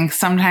 I think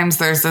sometimes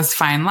there's this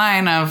fine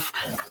line of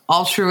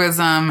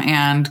altruism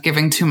and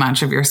giving too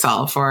much of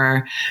yourself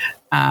or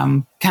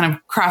kind of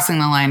crossing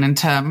the line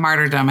into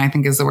martyrdom, I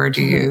think is the word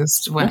you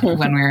used when we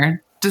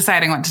were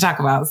deciding what to talk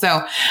about.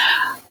 So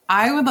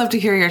I would love to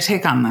hear your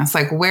take on this.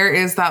 Like, where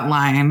is that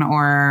line,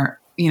 or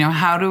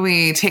how do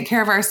we take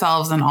care of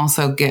ourselves and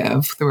also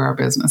give through our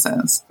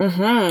businesses?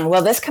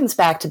 Well, this comes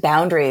back to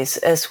boundaries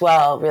as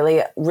well.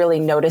 Really, really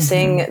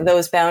noticing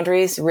those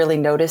boundaries, really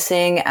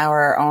noticing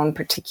our own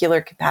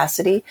particular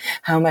capacity,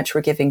 how much we're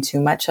giving too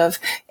much of.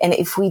 And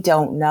if we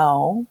don't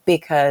know,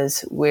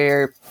 because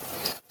we're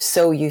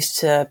so used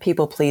to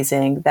people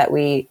pleasing that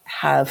we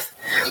have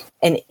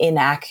an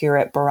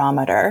inaccurate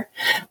barometer,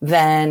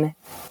 then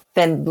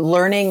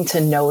learning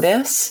to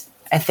notice,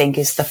 I think,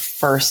 is the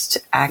first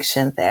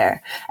action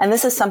there. And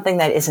this is something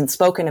that isn't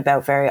spoken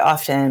about very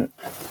often,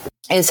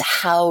 is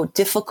how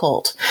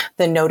difficult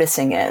the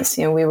noticing is.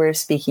 We were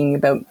speaking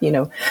about,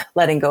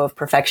 letting go of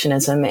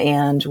perfectionism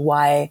and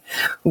why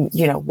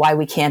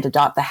we can't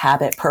adopt the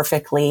habit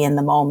perfectly in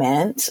the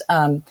moment.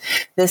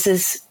 This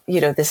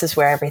is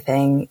where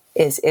everything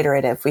is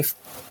iterative.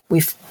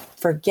 We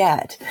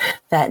forget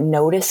that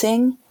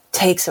noticing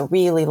takes a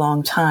really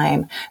long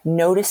time.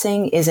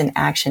 Noticing is an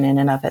action in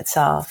and of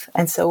itself.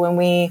 And so when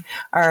we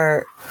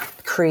are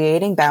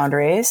creating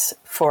boundaries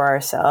for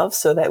ourselves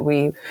so that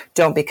we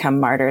don't become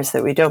martyrs,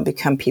 that we don't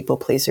become people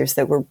pleasers,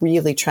 that we're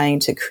really trying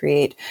to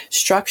create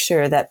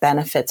structure that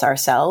benefits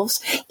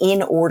ourselves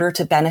in order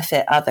to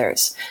benefit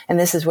others. And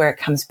this is where it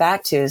comes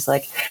back to, is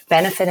like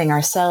benefiting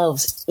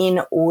ourselves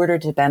in order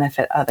to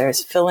benefit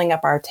others, filling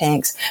up our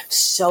tanks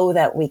so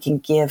that we can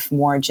give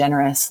more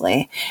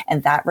generously.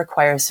 And that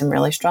requires some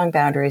really strong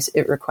boundaries.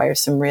 It requires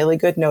some really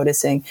good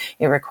noticing.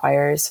 It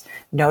requires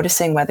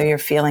noticing whether you're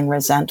feeling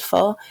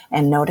resentful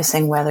and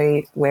noticing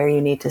where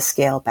you need to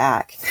scale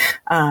back.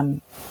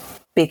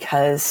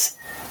 Because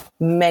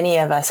many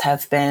of us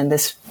have been,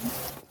 this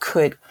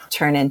could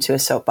turn into a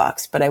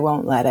soapbox, but I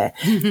won't let it,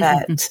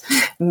 that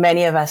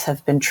many of us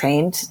have been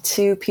trained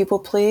to people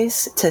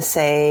please, to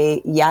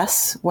say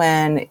yes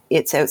when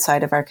it's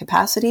outside of our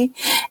capacity,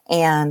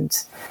 and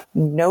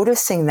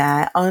noticing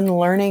that,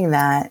 unlearning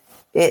that,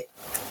 it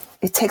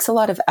takes a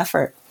lot of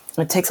effort.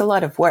 It takes a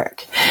lot of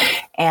work,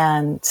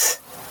 and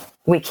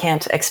we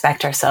can't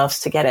expect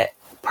ourselves to get it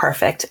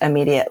perfect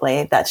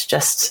immediately. That's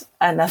just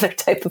another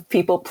type of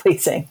people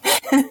pleasing.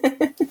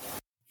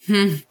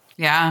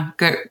 Yeah,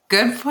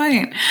 good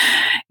point.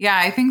 Yeah,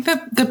 I think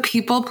that the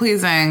people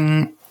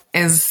pleasing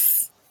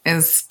is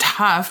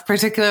tough,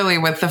 particularly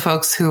with the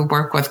folks who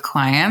work with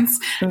clients.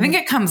 I think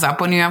it comes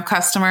up when you have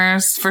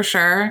customers, for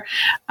sure.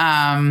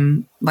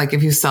 Like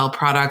if you sell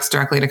products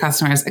directly to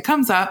customers, it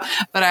comes up.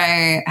 But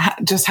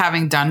just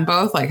having done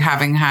both, like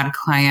having had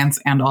clients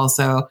and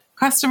also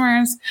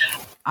customers,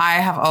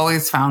 I have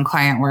always found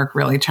client work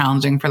really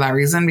challenging for that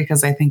reason,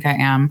 because I think I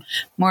am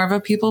more of a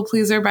people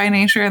pleaser by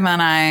nature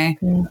than I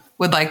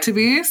would like to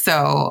be.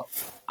 So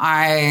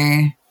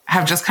I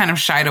have just kind of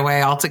shied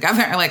away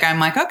altogether. Like,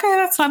 I'm like, okay,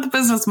 that's not the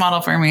business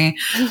model for me.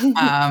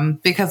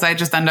 Because I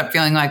just end up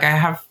feeling like I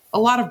have a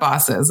lot of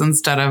bosses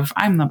instead of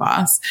I'm the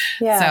boss.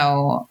 Yeah.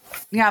 So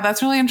yeah,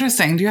 that's really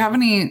interesting. Do you have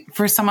any,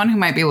 for someone who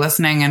might be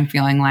listening and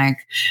feeling like,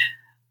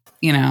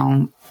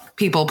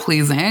 people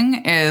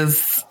pleasing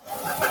is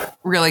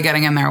really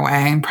getting in their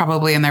way,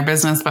 probably in their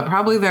business, but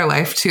probably their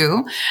life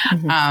too.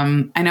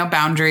 I know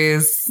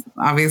boundaries,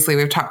 obviously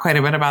we've talked quite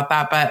a bit about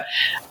that, but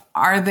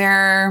are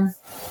there,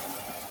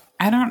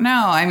 I don't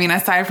know. I mean,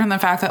 aside from the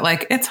fact that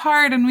like it's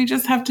hard and we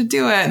just have to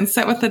do it and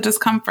sit with the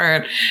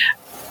discomfort,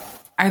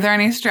 are there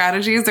any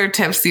strategies or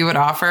tips you would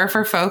offer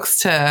for folks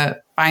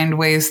to find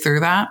ways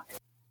through that?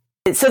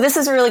 So this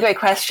is a really great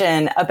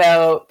question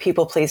about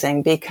people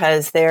pleasing,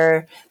 because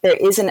there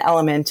is an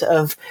element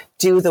of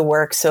do the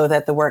work so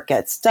that the work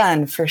gets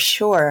done, for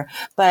sure.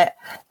 But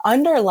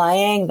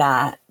underlying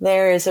that,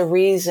 there is a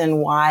reason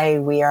why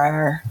we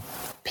are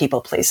people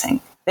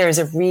pleasing. There's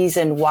a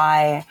reason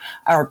why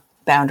our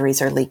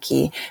boundaries are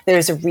leaky.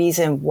 There's a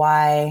reason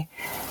why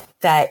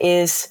that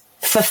is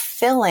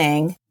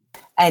fulfilling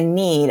a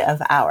need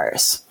of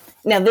ours.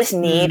 Now, this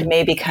need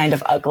may be kind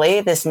of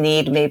ugly. This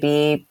need may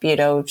be,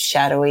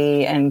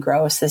 shadowy and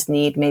gross. This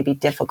need may be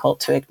difficult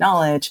to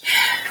acknowledge.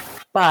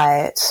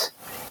 But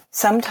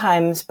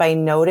sometimes by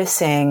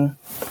noticing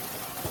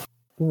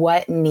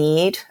what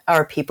need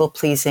our people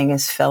pleasing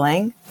is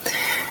filling,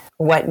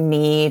 what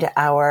need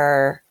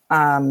our,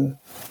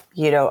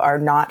 our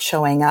not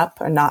showing up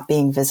or not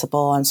being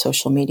visible on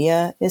social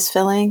media is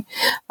filling,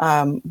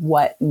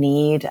 what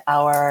need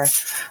our,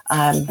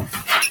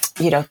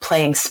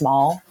 playing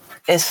small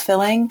is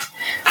filling.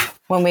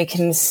 When we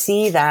can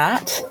see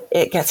that,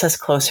 it gets us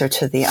closer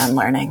to the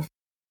unlearning.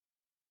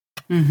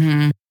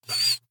 Mm-hmm.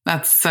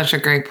 That's such a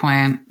great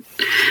point.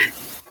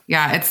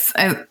 Yeah,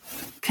 it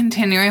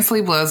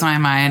continuously blows my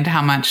mind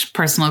how much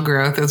personal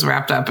growth is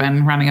wrapped up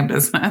in running a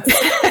business.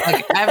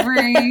 Like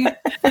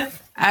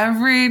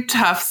every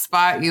tough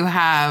spot you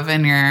have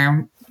in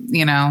your,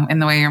 in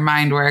the way your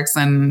mind works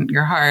and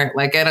your heart,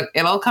 like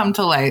it'll come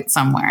to light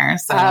somewhere.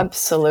 So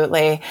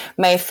absolutely.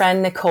 My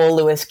friend Nicole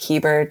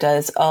Lewis-Keeber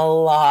does a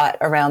lot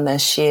around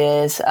this. She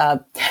is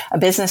a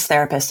business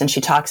therapist, and she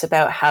talks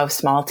about how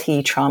small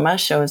T trauma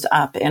shows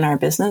up in our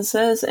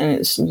businesses. And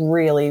it's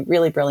really,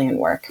 really brilliant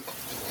work.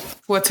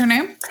 What's her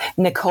name?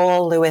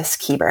 Nicole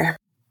Lewis-Keeber.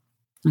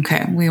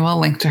 Okay. We will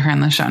link to her in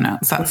the show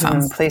notes. That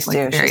sounds Please like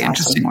do. very She's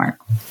interesting awesome.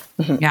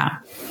 work. Yeah.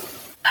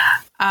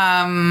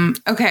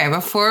 Okay.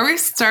 Before we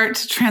start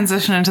to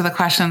transition into the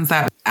questions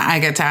that I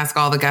get to ask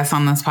all the guests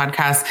on this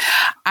podcast,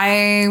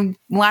 I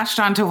latched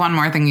onto one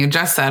more thing you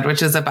just said,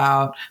 which is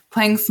about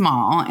playing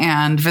small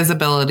and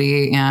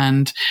visibility,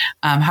 and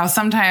how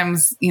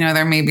sometimes,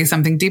 there may be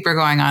something deeper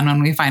going on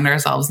when we find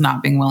ourselves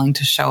not being willing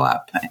to show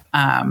up.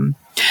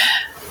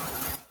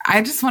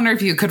 I just wonder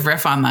if you could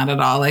riff on that at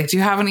all. Like, do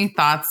you have any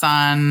thoughts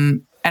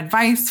on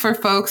advice for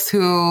folks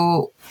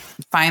who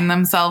find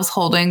themselves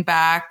holding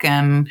back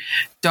and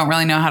don't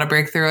really know how to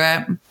break through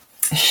it?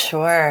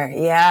 Sure.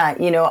 Yeah.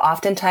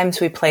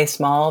 Oftentimes we play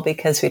small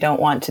because we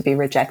don't want to be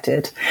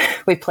rejected.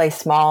 We play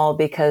small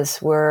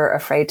because we're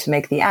afraid to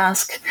make the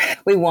ask.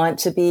 We want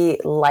to be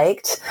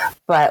liked,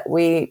 but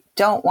we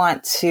don't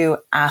want to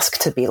ask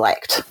to be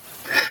liked.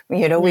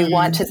 We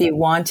want to be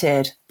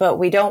wanted, but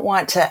we don't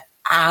want to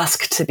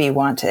ask to be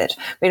wanted.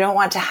 We don't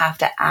want to have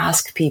to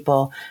ask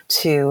people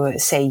to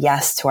say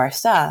yes to our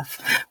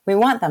stuff. We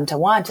want them to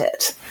want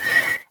it.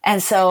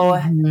 And so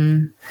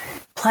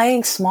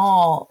playing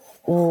small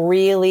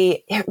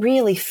really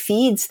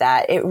feeds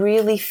that. It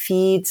really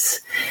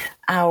feeds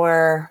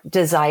our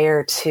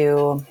desire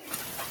to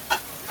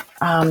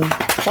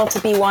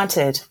be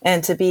wanted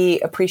and to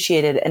be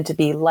appreciated and to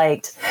be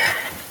liked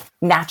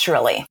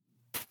naturally,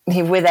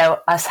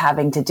 without us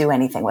having to do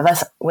anything,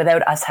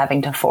 without us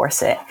having to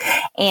force it.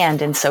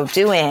 And in so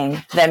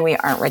doing, then we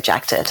aren't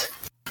rejected.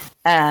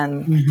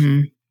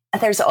 And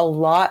there's a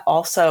lot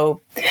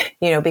also,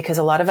 because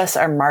a lot of us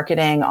are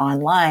marketing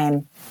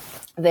online.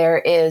 There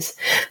is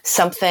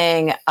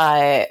something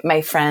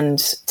my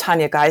friend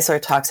Tanya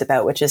Geisler talks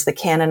about, which is the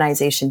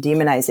canonization,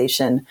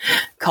 demonization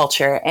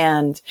culture.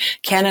 And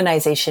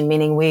canonization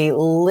meaning we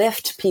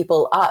lift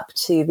people up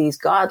to these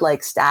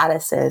godlike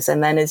statuses.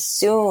 And then as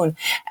soon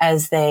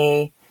as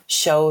they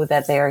show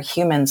that they are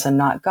humans and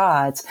not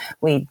gods,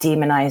 we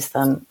demonize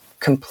them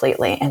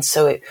completely. And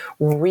so it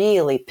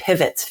really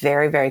pivots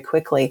very, very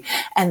quickly.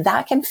 And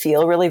that can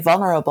feel really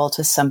vulnerable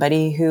to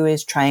somebody who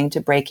is trying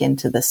to break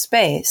into the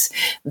space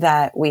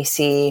that we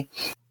see,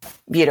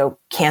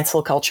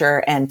 cancel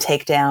culture and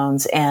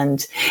takedowns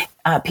and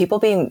people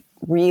being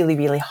really,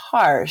 really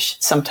harsh.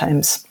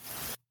 Sometimes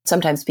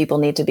people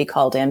need to be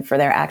called in for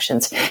their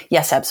actions.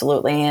 Yes,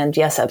 absolutely. And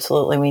yes,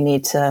 absolutely. We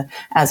need to,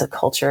 as a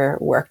culture,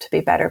 work to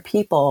be better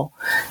people.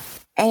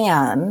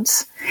 And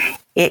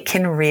it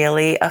can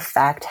really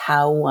affect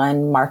how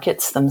one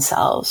markets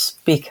themselves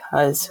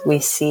because we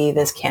see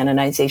this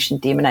canonization,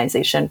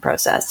 demonization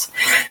process.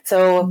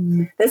 So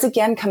this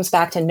again comes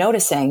back to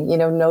noticing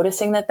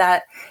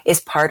that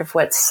is part of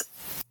what's,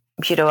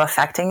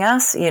 affecting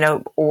us,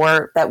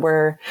 or that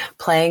we're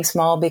playing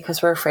small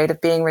because we're afraid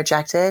of being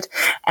rejected,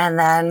 and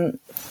then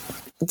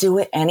do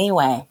it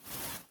anyway.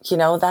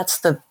 That's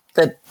the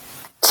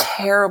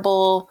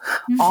terrible,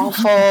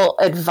 awful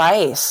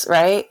advice,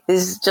 right?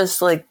 Is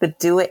just like the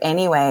do it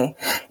anyway.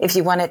 If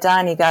you want it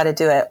done, you got to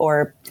do it,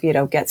 or,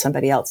 get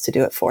somebody else to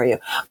do it for you.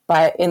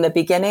 But in the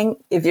beginning,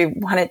 if you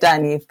want it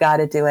done, you've got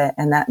to do it.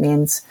 And that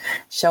means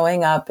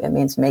showing up. It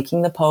means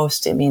making the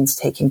post. It means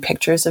taking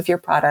pictures of your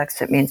products.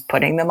 It means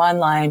putting them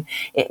online.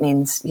 It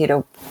means,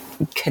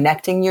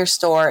 connecting your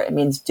store. It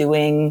means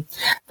doing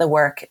the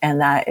work.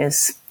 And that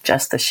is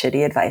just the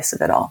shitty advice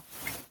of it all.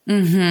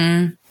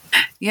 Mm-hmm.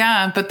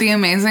 Yeah. But the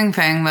amazing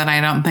thing that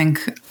I don't think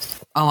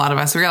a lot of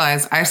us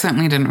realize, I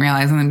certainly didn't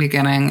realize in the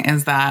beginning,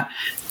 is that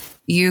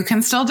you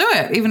can still do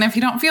it, even if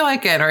you don't feel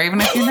like it, or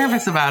even if you're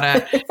nervous about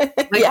it.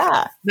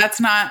 Yeah.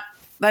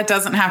 That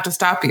doesn't have to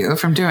stop you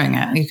from doing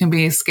it. You can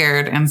be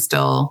scared and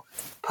still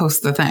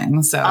post the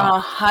thing. So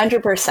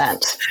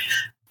 100%.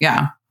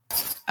 Yeah.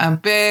 A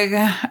big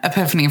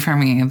epiphany for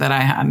me that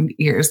I had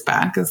years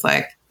back is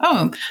like,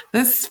 oh,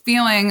 this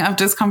feeling of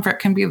discomfort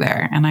can be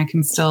there and I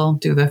can still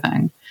do the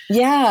thing.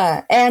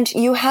 Yeah. And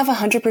you have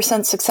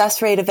 100%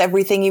 success rate of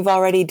everything you've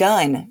already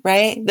done,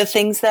 right? The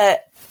things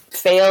that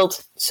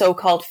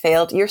so-called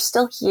failed, you're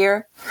still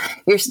here.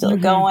 You're still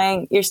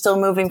going. You're still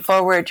moving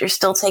forward. You're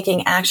still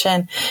taking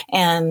action.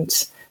 And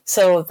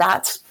so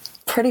that's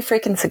pretty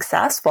freaking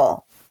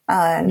successful.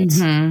 And,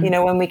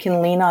 when we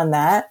can lean on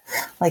that,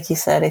 like you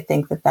said, I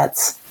think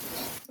that's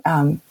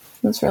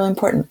really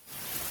important.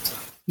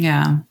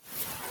 Yeah.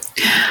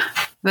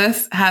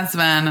 This has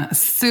been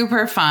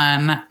super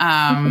fun.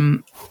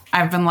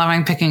 I've been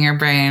loving picking your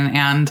brain.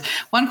 And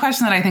one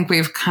question that I think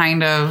we've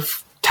kind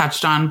of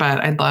touched on,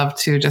 but I'd love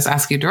to just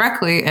ask you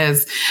directly,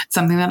 is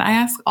something that I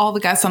ask all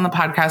the guests on the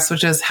podcast,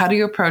 which is, how do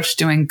you approach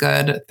doing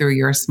good through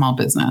your small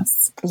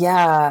business?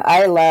 Yeah,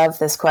 I love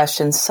this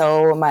question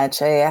so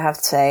much. I have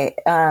to say,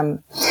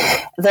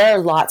 there are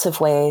lots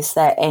of ways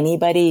that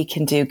anybody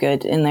can do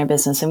good in their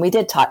business. And we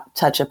did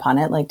touch upon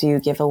it. Like, do you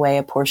give away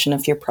a portion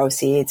of your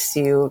proceeds?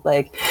 Do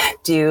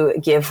you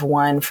give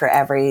one for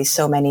every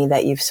so many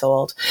that you've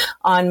sold?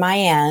 On my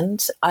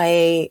end,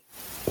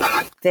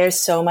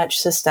 there's so much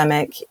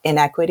systemic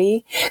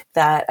inequity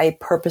that I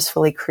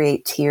purposefully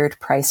create tiered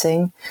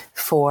pricing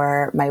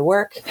for my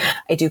work.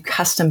 I do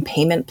custom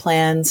payment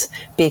plans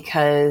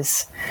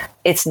because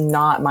it's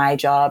not my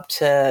job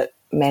to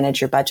manage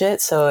your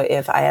budget. So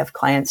if I have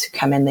clients who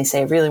come in, they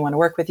say, I really want to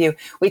work with you.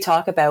 We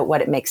talk about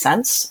what it makes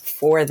sense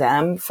for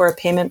them for a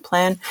payment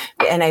plan.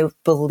 And I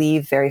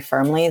believe very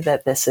firmly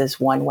that this is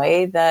one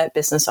way that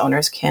business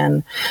owners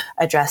can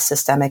address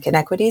systemic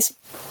inequities.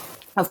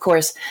 Of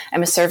course,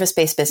 I'm a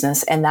service-based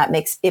business, and that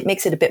makes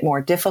it a bit more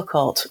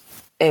difficult.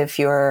 If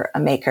you're a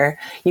maker,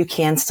 you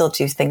can still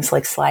do things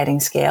like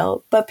sliding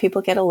scale, but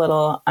people get a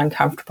little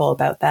uncomfortable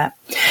about that.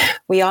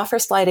 We offer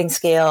sliding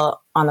scale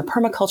on the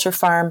permaculture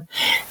farm.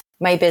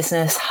 My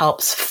business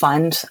helps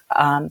fund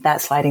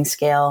that sliding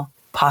scale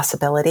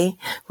possibility,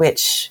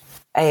 which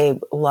I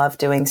love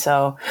doing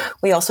so.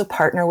 We also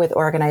partner with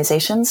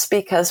organizations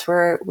because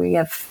we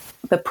have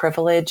the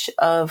privilege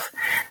of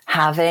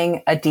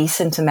having a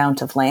decent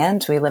amount of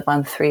land. We live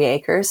on 3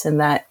 acres,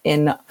 and that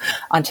in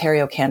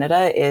Ontario,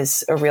 Canada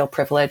is a real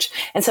privilege.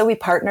 And so we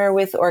partner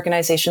with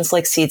organizations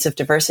like Seeds of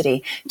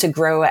Diversity to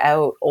grow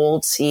out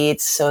old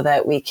seeds so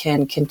that we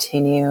can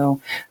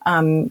continue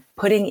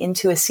putting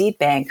into a seed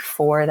bank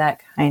for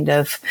that kind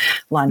of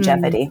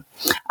longevity.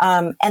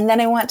 And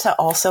then I want to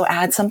also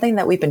add something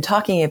that we've been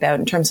talking about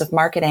in terms of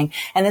marketing.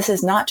 And this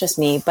is not just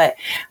me, but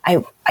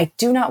I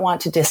do not want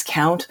to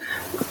discount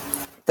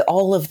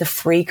all of the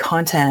free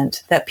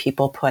content that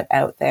people put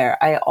out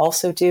there. I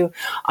also do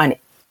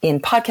in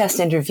podcast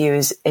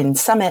interviews, in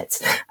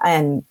summits,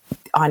 and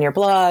on your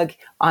blog,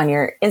 on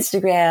your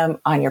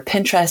Instagram, on your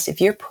Pinterest. If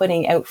you're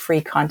putting out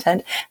free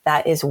content,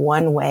 that is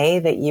one way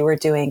that you are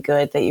doing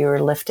good, that you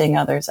are lifting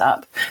others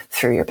up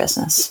through your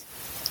business.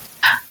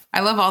 I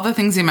love all the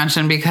things you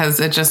mentioned because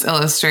it just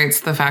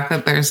illustrates the fact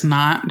that there's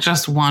not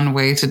just one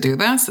way to do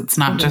this. It's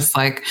not just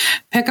like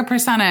pick a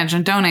percentage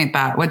and donate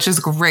that, which is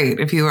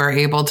great if you are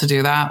able to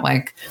do that.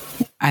 Like,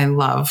 I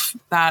love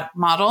that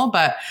model,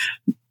 but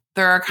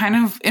there are kind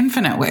of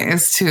infinite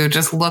ways to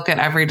just look at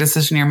every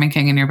decision you're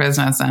making in your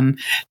business and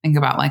think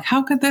about, like,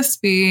 how could this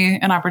be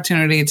an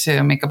opportunity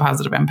to make a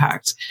positive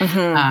impact?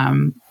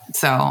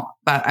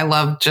 But I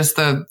love just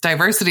the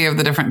diversity of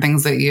the different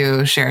things that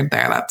you shared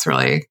there. That's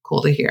really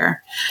cool to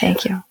hear.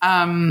 Thank you.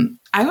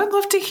 I would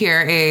love to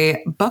hear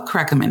a book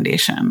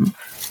recommendation.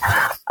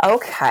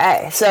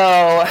 Okay.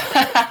 So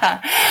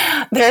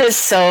there's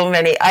so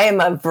many. I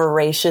am a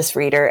voracious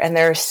reader, and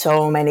there are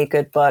so many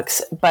good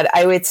books, but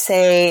I would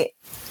say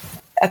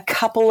a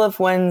couple of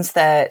ones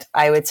that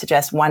I would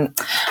suggest. One,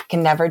 I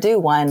can never do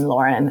one,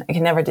 Lauren. I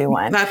can never do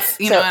one. That's,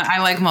 you know what?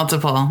 I like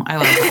multiple. I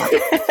love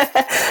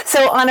that.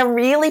 So on a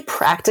really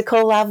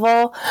practical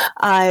level,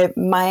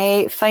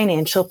 my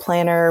financial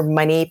planner,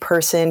 money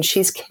person,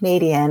 she's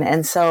Canadian.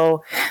 And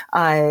so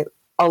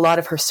a lot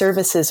of her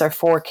services are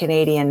for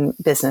Canadian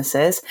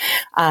businesses,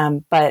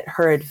 but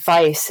her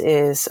advice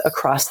is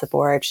across the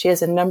board. She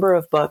has a number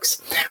of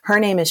books. Her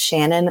name is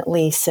Shannon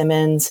Lee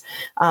Simmons.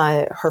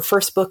 Her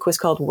first book was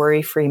called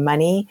Worry-Free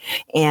Money,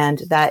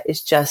 and that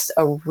is just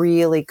a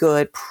really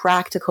good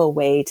practical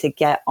way to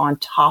get on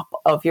top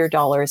of your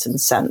dollars and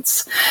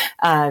cents.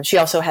 She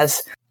also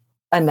has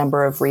a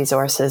number of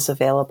resources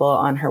available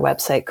on her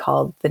website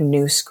called The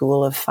New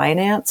School of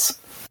Finance.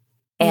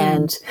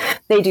 And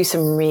they do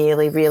some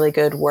really, really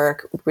good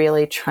work,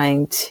 really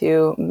trying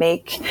to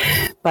make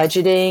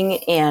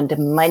budgeting and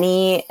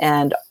money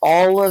and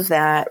all of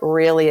that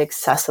really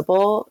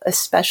accessible,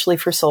 especially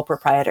for sole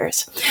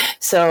proprietors.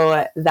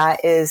 So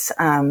that is,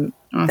 awesome.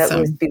 That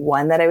would be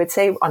one that I would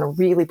say on a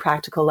really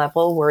practical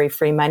level,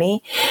 Worry-Free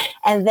Money.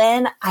 And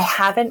then I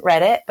haven't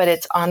read it, but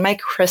it's on my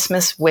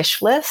Christmas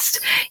wish list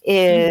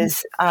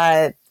is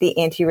the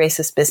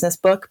Anti-Racist Business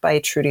book by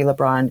Trudy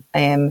LeBron. I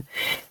am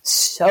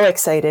so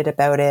excited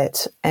about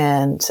it,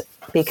 and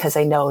because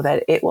I know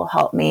that it will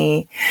help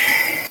me,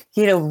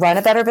 run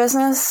a better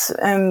business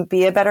and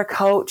be a better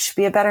coach,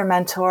 be a better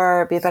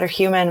mentor, be a better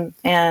human.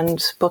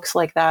 And books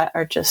like that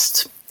are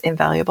just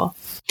invaluable.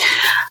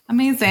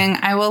 Amazing.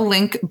 I will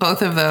link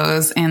both of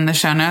those in the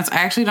show notes. I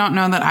actually don't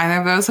know that either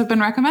of those have been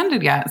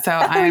recommended yet, so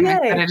I'm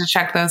excited to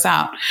check those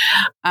out.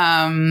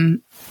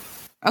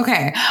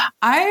 Okay.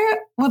 I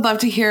would love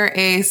to hear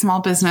a small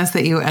business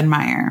that you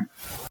admire.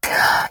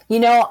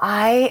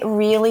 I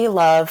really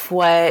love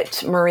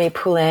what Marie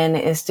Poulin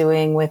is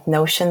doing with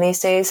Notion these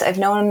days. I've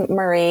known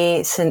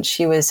Marie since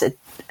she was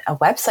a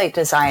website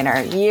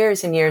designer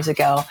years and years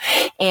ago.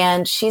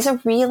 And she's a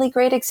really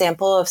great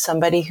example of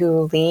somebody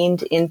who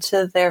leaned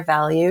into their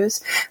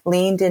values,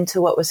 leaned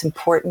into what was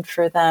important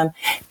for them,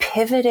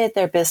 pivoted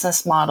their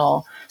business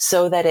model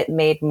so that it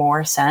made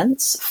more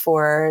sense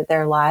for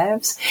their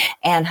lives,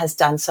 and has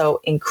done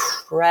so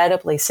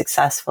incredibly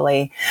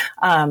successfully.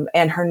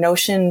 And her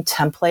Notion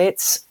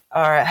templates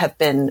have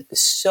been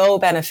so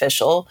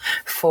beneficial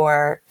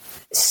for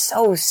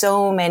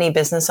so many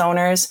business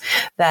owners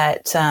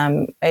that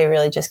I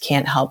really just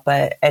can't help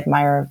but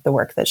admire the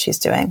work that she's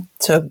doing.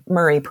 So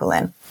Marie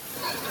Poulin.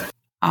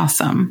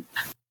 Awesome.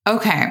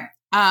 Okay.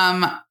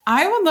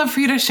 I would love for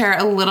you to share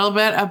a little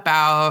bit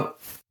about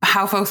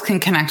how folks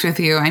can connect with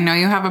you. I know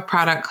you have a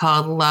product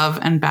called Love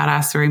and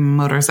Badassery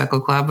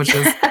Motorcycle Club, which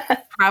is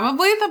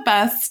probably the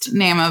best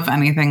name of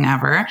anything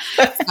ever.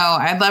 So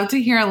I'd love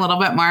to hear a little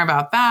bit more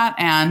about that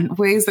and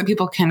ways that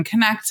people can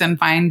connect and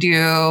find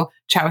you,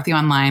 chat with you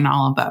online,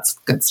 all of that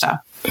good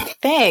stuff.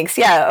 Thanks.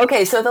 Yeah.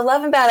 Okay. So the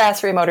Love and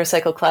Badassery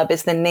Motorcycle Club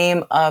is the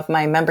name of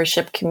my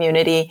membership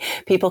community.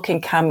 People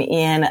can come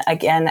in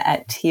again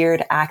at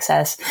tiered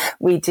access.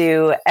 We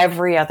do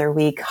every other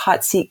week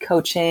hot seat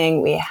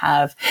coaching. We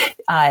have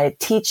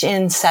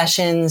teach-in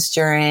sessions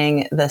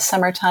during the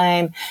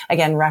summertime.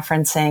 Again,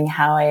 referencing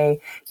how I,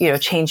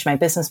 changed my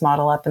business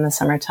model up in the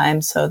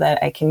summertime so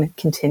that I can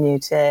continue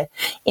to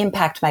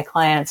impact my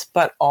clients,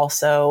 but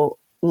also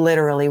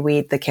literally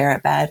weed the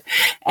carrot bed.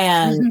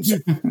 And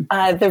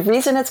the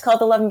reason it's called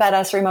the Love and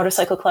Badassery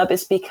Motorcycle Club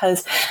is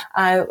because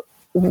I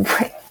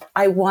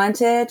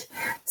wanted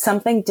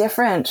something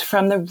different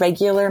from the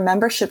regular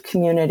membership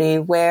community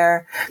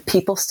where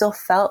people still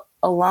felt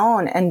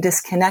alone and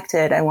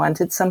disconnected. I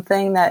wanted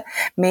something that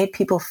made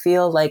people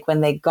feel like when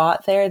they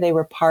got there, they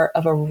were part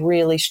of a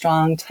really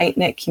strong,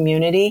 tight-knit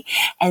community.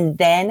 And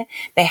then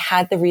they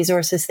had the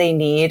resources they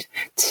need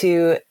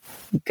to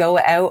go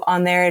out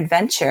on their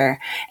adventure.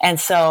 And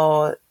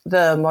so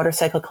the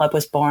Motorcycle Club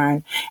was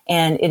born,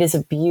 and it is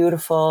a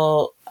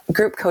beautiful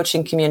group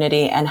coaching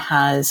community and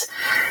has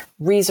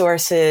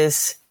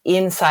resources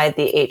inside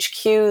the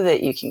HQ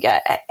that you can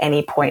get at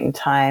any point in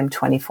time,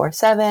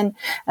 24/7,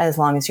 as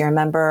long as you're a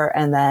member.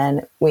 And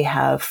then we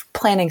have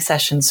planning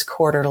sessions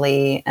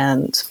quarterly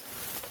and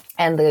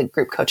the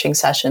group coaching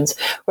sessions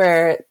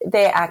where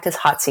they act as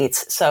hot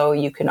seats. So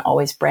you can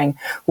always bring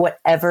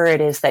whatever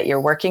it is that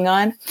you're working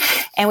on.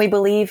 And we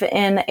believe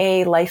in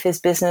a life is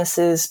business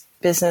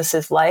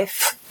is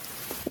life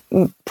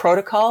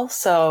protocol.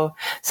 So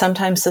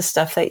sometimes the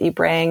stuff that you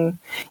bring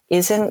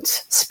isn't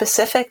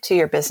specific to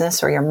your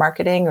business or your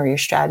marketing or your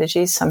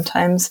strategy.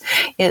 Sometimes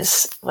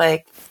it's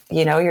like,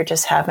 you're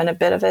just having a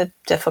bit of a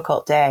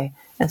difficult day.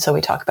 And so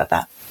we talk about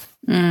that.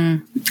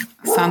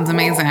 Sounds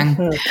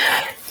amazing.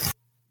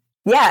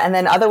 Yeah. And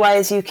then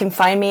otherwise you can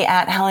find me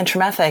at Helen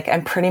Tremethick.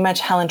 I'm pretty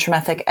much Helen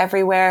Tremethick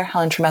everywhere.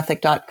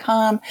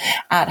 HelenTremethick.com,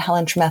 at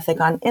Helen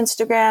Tremethick on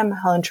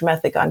Instagram, Helen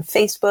Tremethick on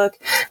Facebook,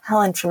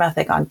 Helen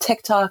Tremethick on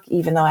TikTok.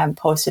 Even though I haven't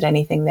posted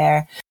anything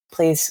there,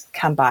 please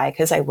come by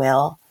because I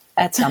will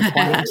at some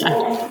point.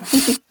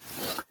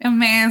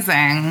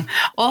 Amazing.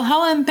 Well,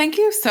 Helen, thank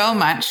you so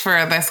much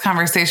for this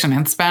conversation.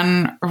 It's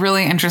been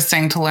really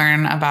interesting to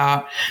learn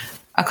about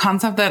a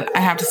concept that I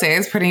have to say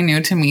is pretty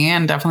new to me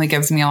and definitely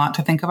gives me a lot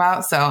to think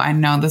about. So I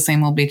know the same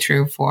will be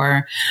true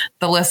for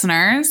the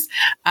listeners.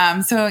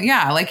 So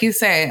yeah, like you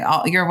say,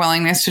 your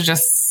willingness to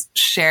just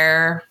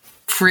share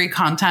free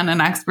content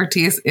and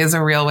expertise is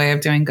a real way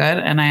of doing good.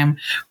 And I am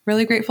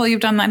really grateful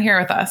you've done that here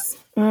with us.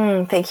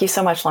 Thank you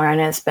so much, Lauren.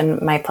 It's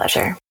been my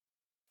pleasure.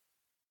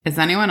 Is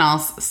anyone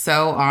else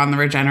so on the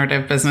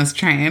regenerative business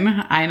train?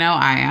 I know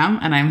I am,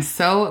 and I'm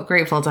so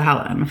grateful to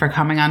Helen for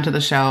coming onto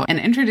the show and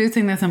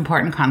introducing this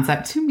important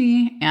concept to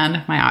me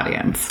and my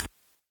audience.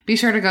 Be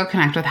sure to go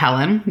connect with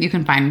Helen. You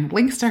can find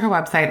links to her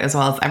website as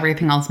well as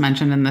everything else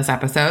mentioned in this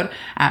episode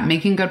at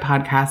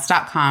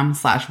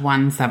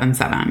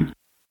makinggoodpodcast.com/177.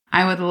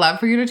 I would love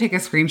for you to take a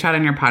screenshot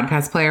in your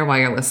podcast player while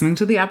you're listening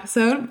to the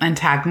episode and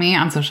tag me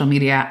on social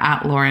media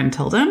at Lauren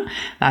Tilden.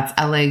 That's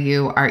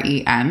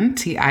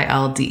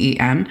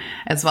LaurenTilden,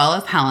 as well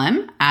as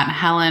Helen at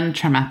Helen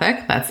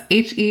Tremethick. That's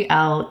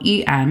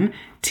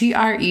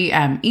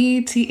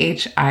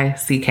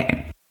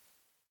HelenTremethick.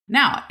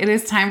 Now, it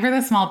is time for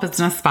the Small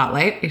Business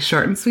Spotlight, a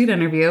short and sweet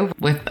interview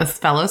with a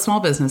fellow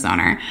small business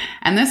owner.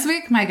 And this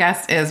week, my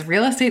guest is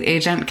real estate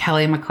agent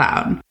Kelly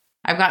McLeod.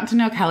 I've gotten to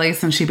know Kelly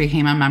since she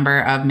became a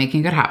member of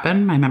Making Good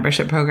Happen, my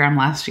membership program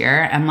last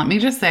year, and let me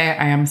just say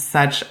I am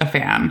such a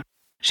fan.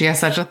 She has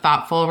such a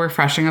thoughtful,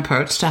 refreshing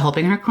approach to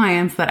helping her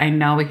clients that I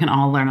know we can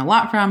all learn a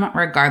lot from,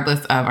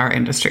 regardless of our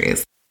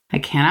industries. I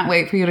cannot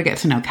wait for you to get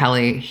to know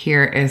Kelly.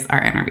 Here is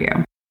our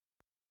interview.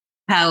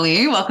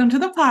 Kelly, welcome to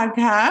the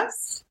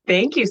podcast.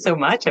 Thank you so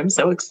much. I'm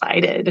so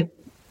excited.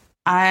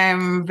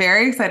 I'm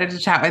very excited to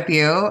chat with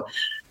you.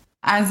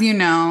 As you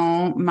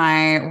know,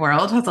 my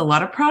world has a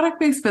lot of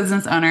product-based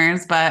business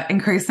owners, but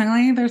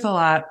increasingly there's a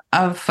lot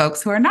of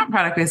folks who are not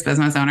product-based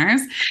business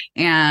owners,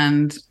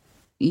 and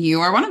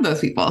you are one of those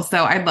people.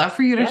 So I'd love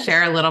for you to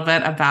share a little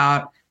bit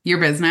about your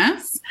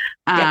business,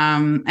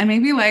 and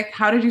maybe like,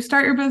 how did you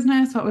start your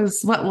business?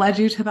 What led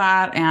you to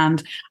that?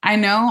 And I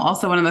know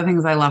also one of the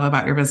things I love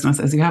about your business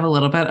is you have a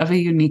little bit of a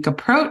unique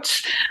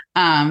approach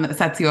that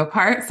sets you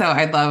apart. So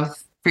I'd love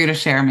for you to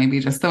share maybe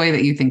just the way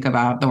that you think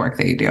about the work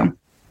that you do.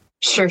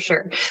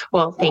 Sure.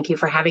 Well, thank you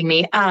for having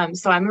me.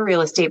 So I'm a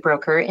real estate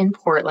broker in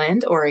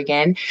Portland,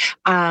 Oregon.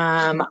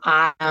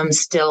 I'm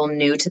still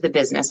new to the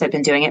business. I've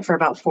been doing it for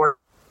about 4 years.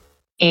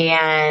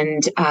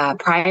 And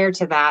prior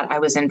to that, I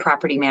was in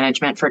property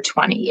management for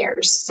 20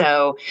 years.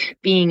 So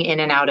being in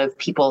and out of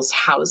people's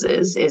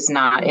houses is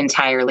not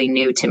entirely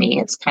new to me.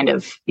 It's kind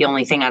of the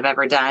only thing I've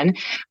ever done.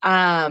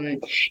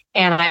 And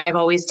I've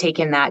always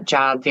taken that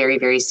job very,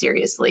 very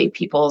seriously.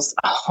 People's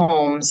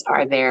homes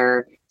are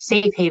their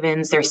safe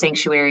havens, their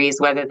sanctuaries,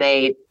 whether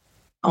they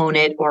own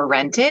it or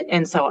rent it.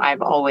 And so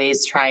I've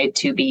always tried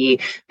to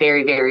be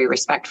very, very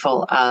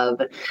respectful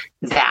of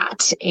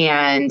that.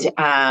 And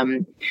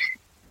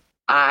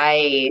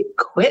I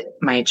quit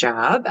my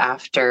job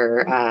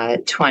after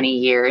 20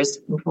 years,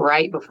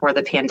 right before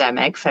the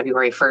pandemic,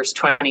 February 1st,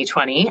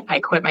 2020. I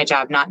quit my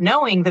job not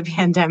knowing the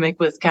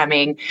pandemic was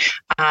coming.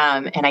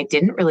 And I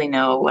didn't really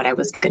know what I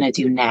was going to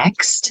do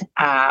next.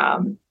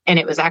 And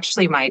it was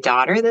actually my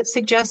daughter that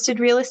suggested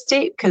real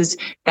estate because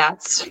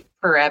that's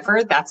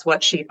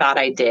what she thought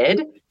I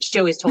did. She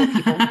always told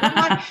people,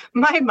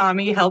 my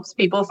mommy helps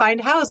people find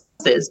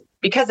houses.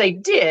 Because I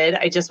did,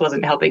 I just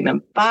wasn't helping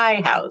them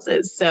buy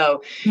houses.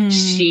 So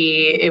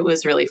it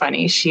was really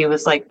funny. She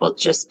was like, well,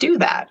 just do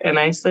that. And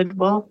I said,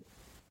 well,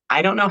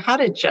 I don't know how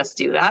to just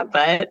do that,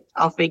 but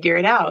I'll figure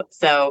it out.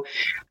 So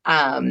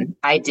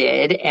I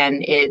did,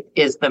 and it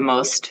is the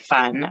most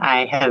fun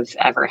I have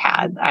ever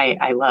had.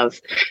 I love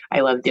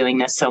doing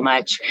this so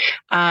much.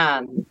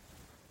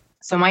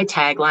 So my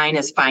tagline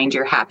is find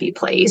your happy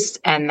place.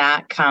 And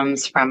that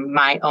comes from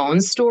my own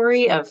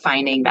story of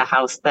finding the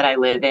house that I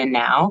live in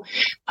now.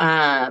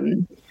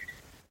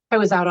 I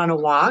was out on a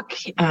walk,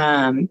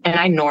 and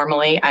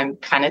I'm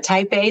kind of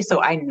type A,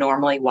 so I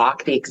normally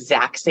walk the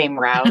exact same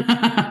route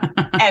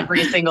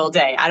every single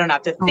day. I don't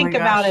have to think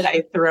about it.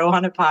 I throw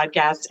on a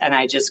podcast and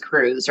I just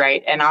cruise,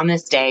 right? And on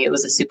this day, it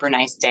was a super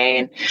nice day,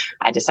 and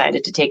I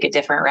decided to take a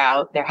different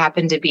route. There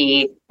happened to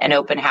be an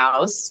open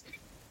house.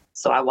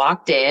 So I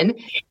walked in,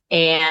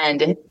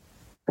 and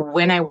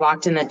when I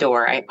walked in the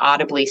door, I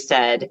audibly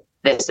said,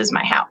 "This is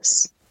my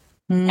house."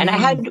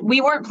 And we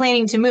weren't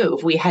planning to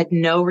move. We had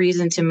no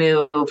reason to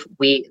move.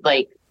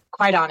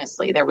 Quite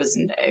honestly,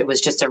 it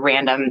was just a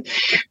random.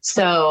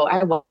 So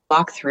I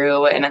walk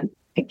through and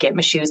I get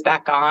my shoes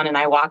back on and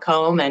I walk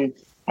home and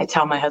I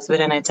tell my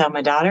husband and I tell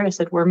my daughter, I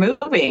said, we're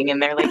moving. And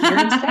they're like, you're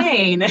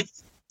insane.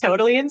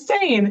 Totally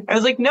insane. I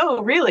was like,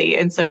 no, really.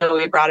 And so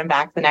we brought him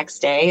back the next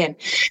day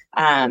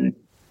and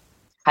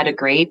had a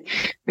great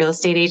real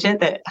estate agent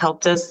that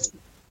helped us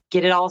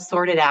get it all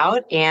sorted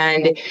out.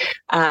 And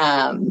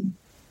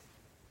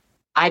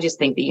I just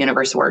think the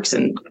universe works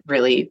in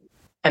really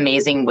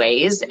amazing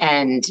ways.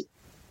 And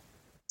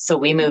so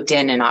we moved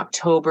in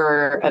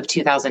October of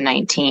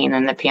 2019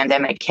 and the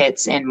pandemic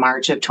hits in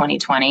March of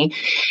 2020.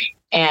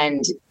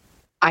 And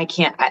I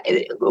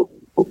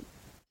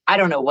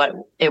don't know what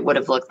it would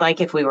have looked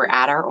like if we were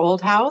at our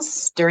old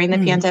house during the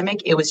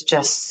pandemic. It was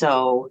just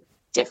so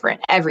different.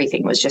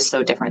 Everything was just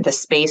so different. The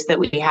space that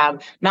we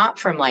have, not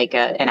from like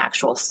an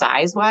actual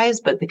size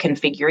wise, but the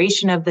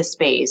configuration of the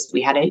space.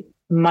 We had a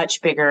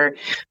much bigger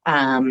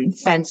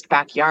fenced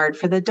backyard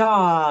for the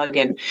dog.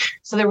 And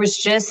so there was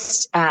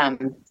just, I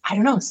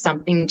don't know,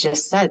 something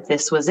just said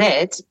this was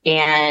it.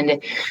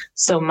 And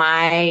so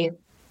my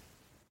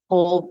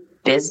whole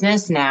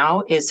business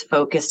now is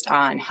focused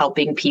on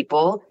helping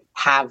people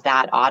have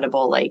that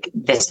audible, like,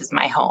 this is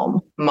my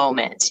home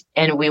moment.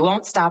 And we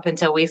won't stop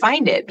until we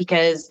find it,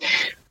 because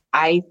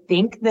I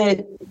think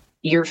that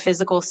your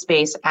physical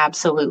space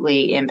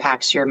absolutely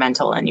impacts your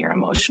mental and your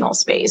emotional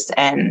space.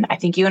 And I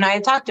think you and I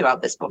have talked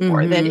about this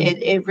before, that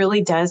it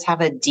really does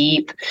have a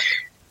deep,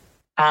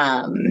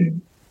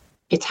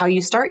 it's how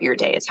you start your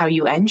day. It's how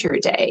you end your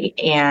day.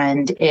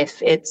 And if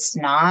it's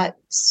not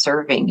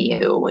serving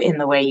you in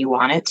the way you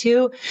want it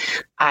to,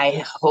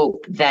 I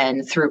hope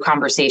then through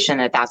conversation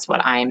that that's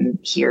what I'm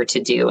here to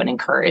do and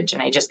encourage.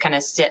 And I just kind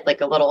of sit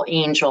like a little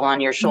angel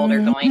on your shoulder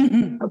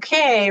going,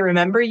 okay,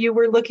 remember you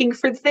were looking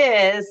for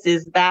this.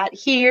 Is that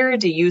here?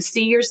 Do you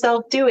see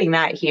yourself doing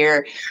that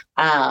here?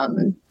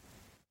 And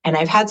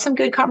I've had some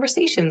good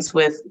conversations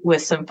with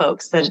some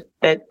folks that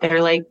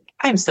they're like,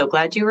 I'm so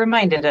glad you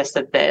reminded us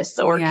of this,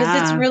 or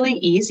because it's really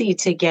easy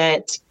to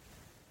get,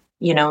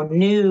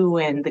 new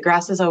and the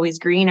grass is always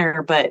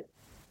greener. But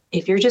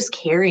if you're just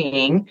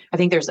carrying, I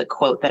think there's a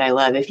quote that I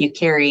love. If you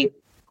carry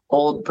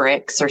old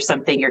bricks or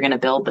something, you're going to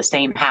build the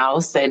same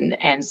house.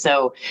 And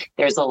so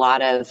there's a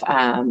lot of,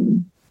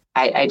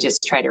 I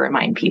just try to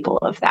remind people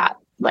of that.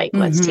 Like,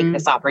 let's take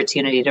this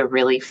opportunity to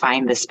really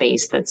find the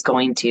space that's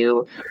going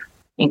to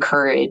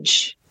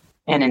encourage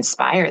and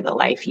inspire the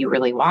life you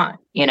really want,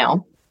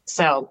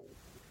 So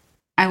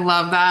I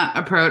love that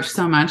approach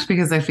so much,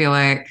 because I feel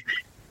like,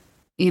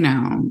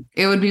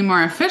 it would be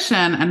more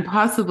efficient, and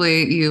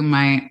possibly you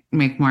might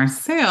make more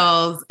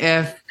sales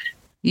if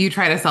you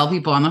try to sell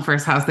people on the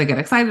first house, they get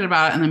excited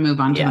about it, and then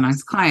move on to the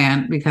next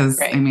client, because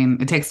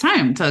it takes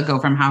time to go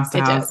from house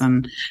to house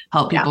and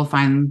help people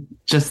find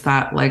just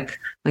that, like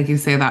you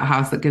say, that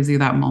house that gives you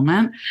that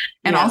moment.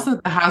 And also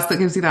the house that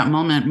gives you that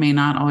moment may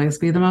not always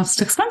be the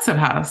most expensive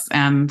house.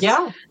 And,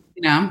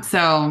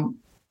 so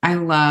I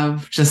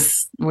love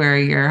just where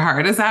your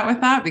heart is at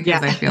with that,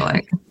 because I feel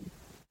like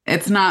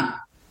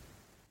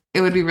it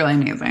would be really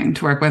amazing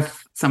to work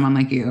with someone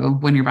like you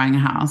when you're buying a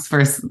house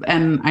first.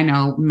 And I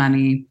know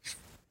many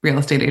real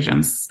estate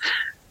agents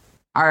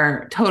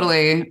are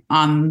totally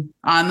on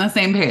the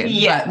same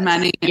page, but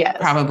many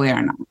probably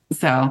are not.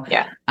 So,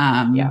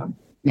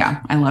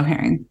 I love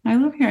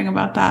hearing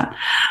about that.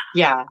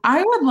 Yeah.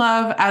 I would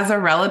love, as a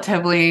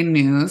relatively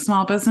new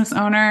small business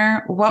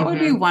owner, what would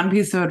be one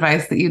piece of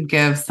advice that you'd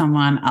give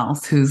someone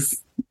else who's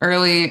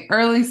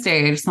early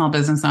stage small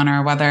business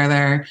owner, whether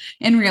they're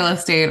in real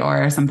estate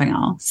or something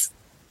else?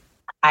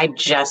 I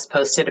just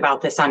posted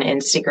about this on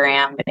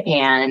Instagram,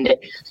 and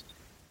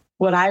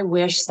what I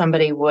wish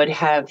somebody would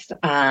have,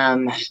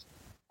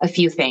 a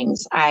few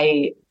things.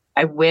 I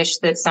wish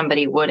that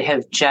somebody would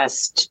have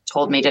just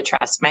told me to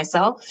trust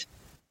myself,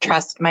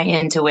 trust my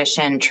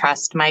intuition,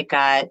 trust my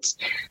gut,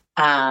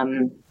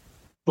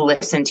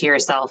 listen to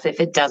yourself. If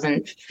it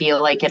doesn't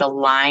feel like it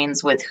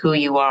aligns with who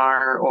you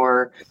are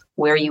or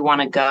where you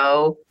want to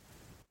go,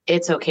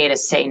 it's okay to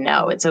say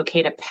no. It's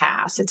okay to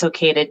pass. It's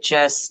okay to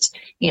just,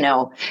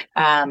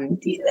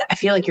 I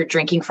feel like you're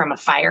drinking from a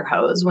fire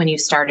hose when you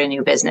start a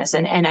new business.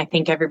 And I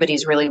think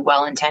everybody's really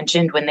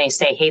well-intentioned when they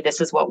say, hey,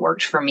 this is what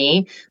worked for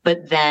me.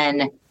 But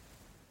then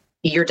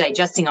you're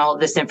digesting all of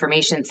this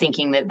information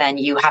thinking that then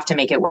you have to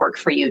make it work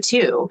for you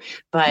too.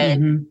 But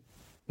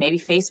maybe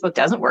Facebook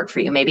doesn't work for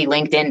you. Maybe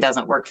LinkedIn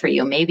doesn't work for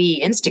you.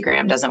 Maybe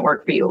Instagram doesn't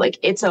work for you. Like,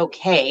 it's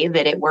okay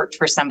that it worked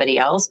for somebody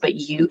else, but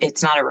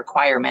it's not a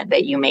requirement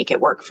that you make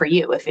it work for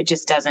you if it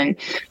doesn't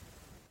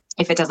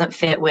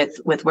fit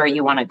with where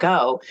you want to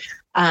go.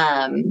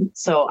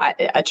 So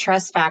a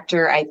trust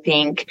factor, I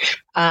think,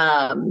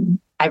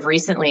 I've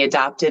recently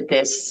adopted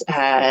this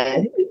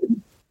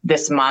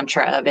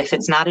mantra of, if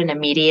it's not an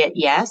immediate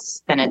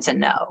yes, then it's a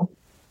no.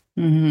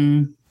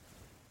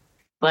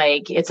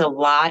 Like, it's a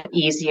lot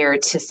easier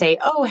to say,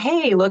 oh,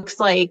 hey, looks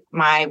like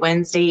my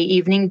Wednesday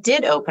evening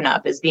did open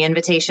up. Is the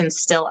invitation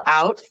still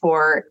out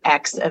for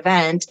X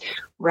event?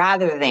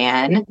 Rather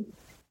than,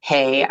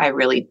 hey, I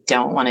really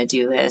don't want to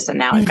do this, and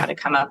now I've got to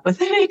come up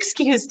with an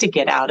excuse to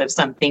get out of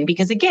something.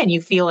 Because again,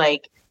 you feel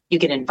like you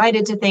get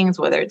invited to things,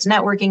 whether it's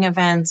networking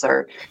events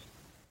or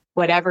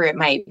whatever it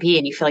might be,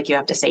 and you feel like you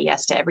have to say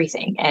yes to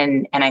everything.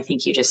 And I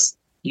think you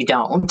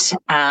don't.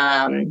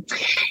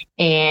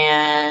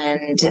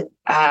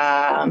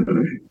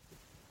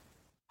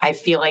 I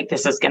feel like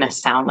this is going to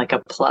sound like a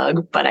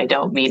plug, but I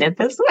don't mean it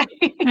this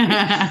way.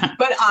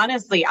 But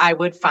honestly, I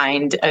would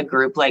find a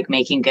group like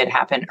Making Good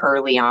happen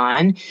early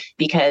on,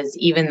 because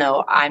even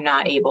though I'm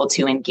not able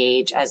to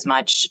engage as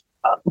much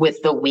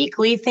with the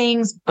weekly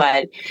things,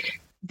 but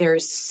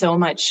there's so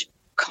much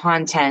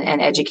content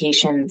and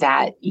education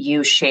that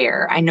you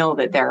share. I know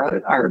that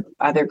there are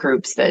other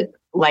groups that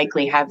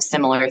likely have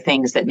similar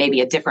things that maybe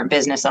a different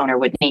business owner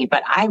would need,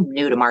 but I'm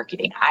new to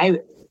marketing. I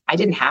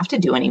didn't have to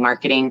do any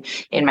marketing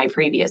in my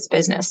previous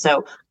business,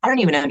 so I don't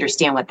even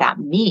understand what that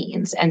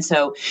means. And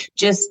so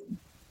just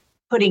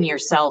putting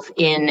yourself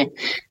in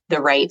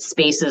the right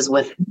spaces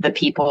with the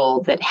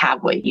people that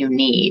have what you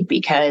need,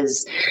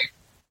 because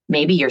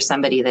maybe you're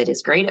somebody that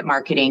is great at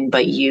marketing,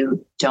 but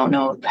you don't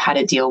know how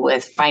to deal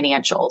with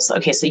financials.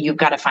 Okay, so you've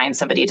got to find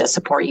somebody to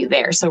support you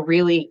there. So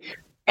really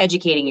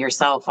educating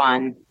yourself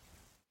on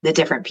the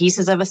different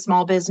pieces of a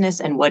small business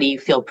and what do you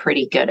feel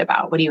pretty good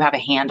about? What do you have a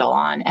handle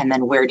on? And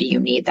then where do you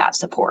need that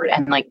support?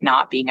 And like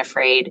not being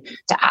afraid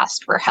to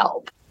ask for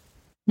help.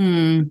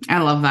 I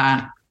love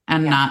that.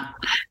 And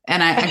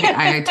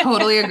I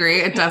totally agree.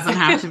 It doesn't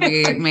have to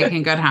be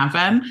making good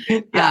happen.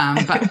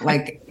 But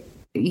like,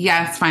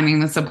 yes, finding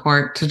the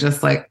support to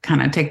just like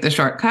kind of take the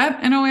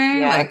shortcut in a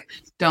way. Like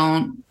I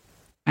don't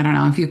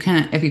know if you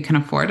can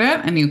afford it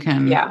and you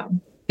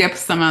can skip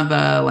some of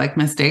the like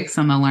mistakes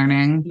and the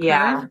learning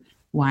curve,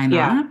 why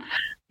not?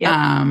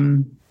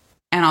 And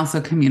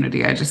also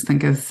community, I just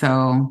think is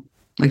so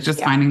like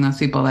just finding those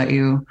people that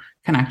you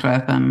connect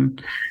with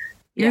and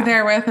you're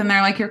there with, and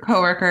they're like your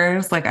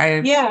coworkers. Like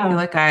I feel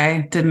like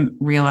I didn't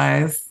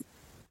realize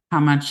how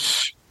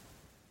much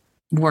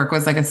work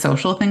was like a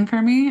social thing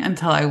for me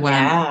until I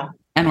went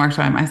and worked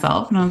by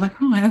myself. And I was like,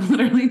 oh, I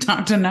literally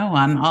talked to no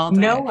one all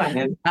day. No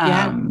one.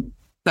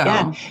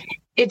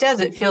 It does.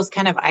 It feels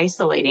kind of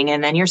isolating.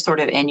 And then you're sort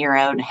of in your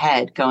own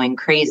head going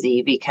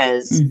crazy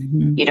because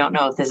you don't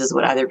know if this is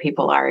what other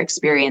people are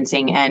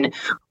experiencing. And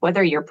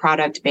whether you're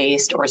product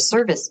based or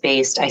service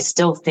based, I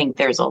still think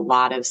there's a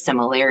lot of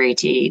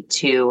similarity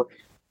to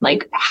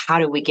like, how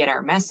do we get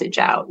our message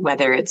out?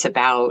 Whether it's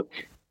about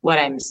what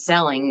I'm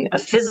selling, a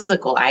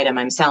physical item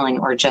I'm selling,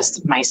 or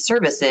just my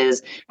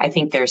services, I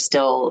think there's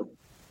still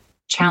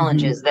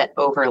challenges that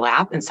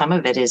overlap. And some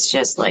of it is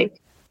just like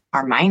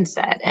our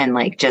mindset and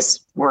like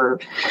just we're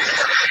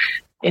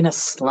in a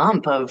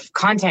slump of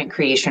content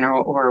creation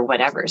or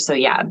whatever. So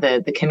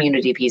the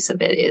community piece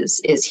of it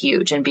is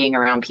huge, and being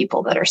around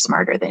people that are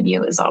smarter than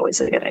you is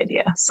always a good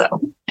idea. So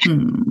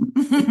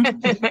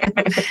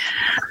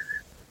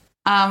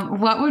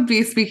what would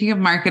be, speaking of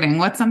marketing,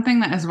 what's something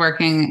that is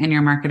working in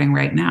your marketing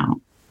right now?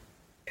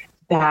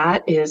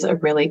 That is a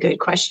really good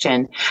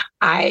question.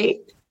 I'm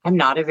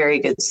not a very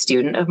good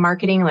student of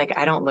marketing. Like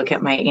I don't look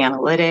at my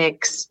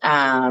analytics.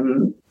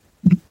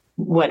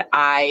 What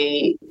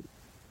I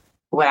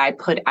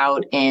put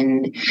out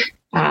in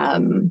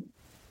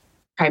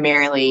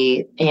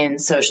primarily in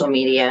social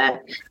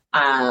media,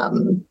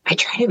 I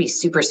try to be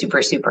super,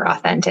 super, super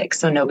authentic.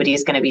 So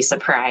nobody's going to be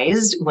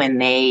surprised when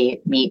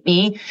they meet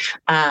me.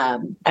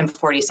 I'm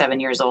 47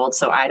 years old,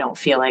 so I don't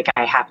feel like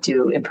I have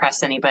to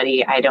impress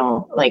anybody.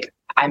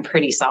 I'm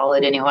pretty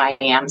solid in who I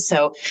am.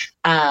 So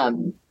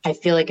I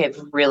feel like I've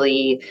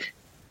really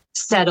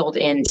settled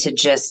into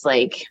just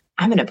like,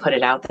 I'm going to put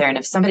it out there. And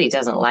if somebody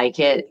doesn't like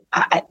it,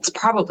 it's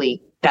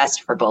probably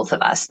best for both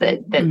of us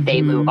that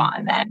they move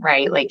on then,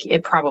 right? Like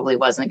it probably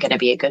wasn't going to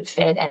be a good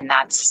fit. And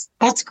that's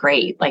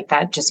great. Like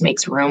that just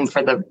makes room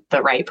for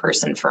the right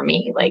person for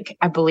me. Like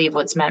I believe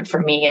what's meant for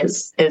me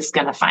is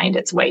going to find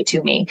its way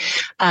to me.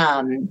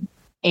 And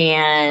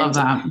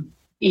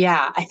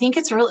I think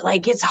it's really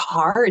like, it's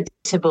hard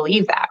to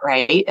believe that,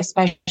 right?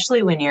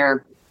 Especially when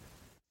you're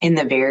in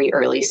the very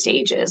early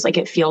stages. Like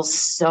it feels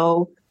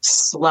so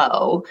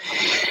slow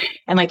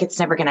and like it's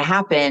never going to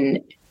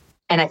happen.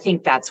 And I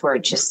think that's where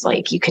just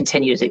like you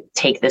continue to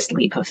take this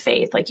leap of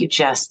faith. Like you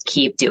just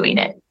keep doing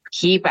it,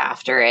 keep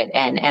after it.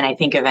 And I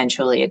think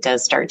eventually it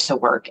does start to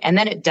work. And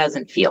then it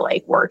doesn't feel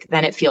like work.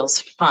 Then it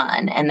feels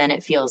fun. And then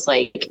it feels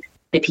like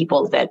the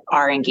people that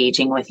are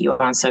engaging with you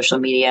on social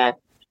media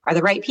are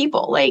the right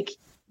people. Like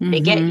they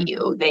get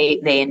you,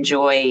 they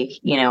enjoy,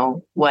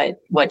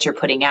 what you're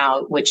putting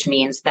out, which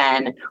means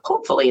then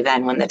hopefully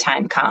then when the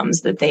time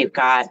comes that they've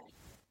got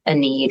a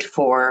need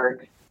for,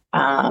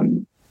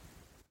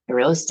 a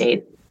real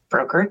estate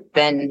broker,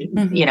 then,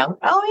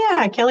 oh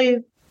yeah,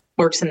 Kelly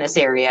works in this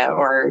area,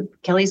 or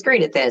Kelly's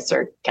great at this,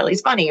 or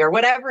Kelly's funny, or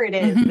whatever it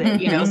is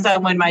that,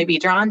 someone might be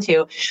drawn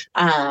to.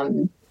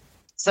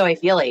 So I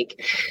feel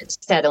like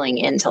settling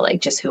into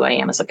like just who I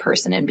am as a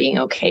person and being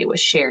okay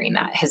with sharing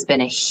that has been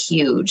a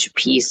huge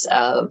piece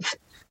of,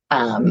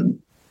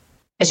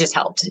 it's just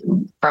helped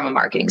from a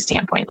marketing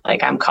standpoint.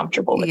 Like I'm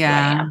comfortable with who I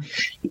am.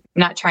 I'm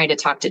not trying to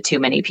talk to too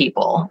many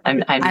people.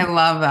 I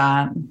love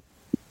that.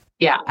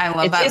 Yeah. I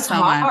love that. It's so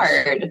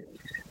hard.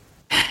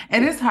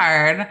 It is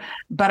hard,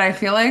 but I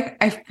feel like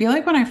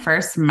when I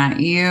first met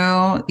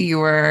you, you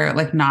were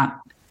like not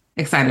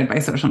excited by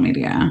social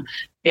media.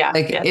 Yeah.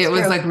 Like it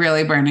was like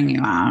really burning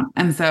you out.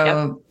 And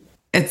so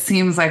it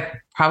seems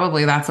like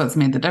probably that's what's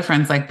made the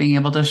difference. Like being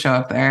able to show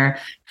up there,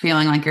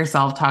 feeling like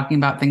yourself, talking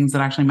about things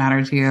that actually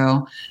matter to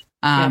you.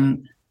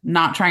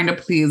 Not trying to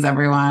please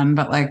everyone,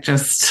 but like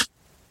just,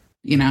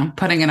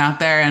 putting it out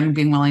there and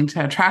being willing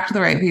to attract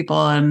the right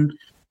people and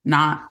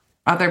not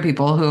other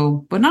people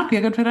who would not be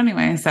a good fit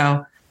anyway.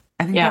 So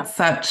I think that's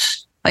such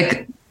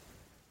like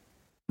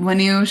when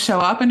you show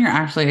up and you're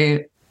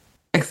actually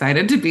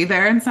excited to be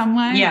there in some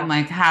way and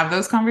like have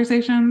those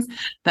conversations,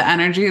 the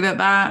energy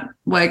that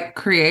like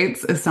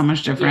creates is so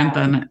much different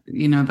than,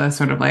 the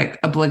sort of like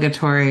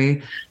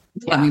obligatory,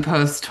 let me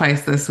post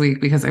twice this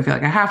week because I feel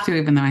like I have to,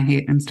 even though I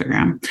hate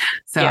Instagram.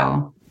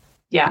 So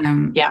Yeah.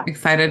 I'm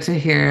excited to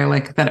hear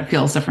like that it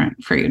feels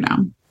different for you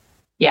now.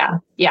 Yeah.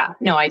 Yeah.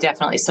 No, I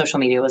definitely, social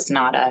media was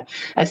not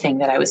a thing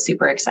that I was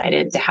super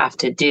excited to have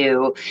to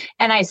do.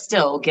 And I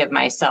still give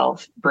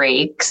myself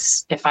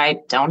breaks. If I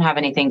don't have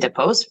anything to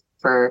post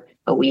for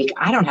a week,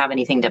 I don't have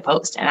anything to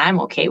post, and I'm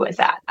okay with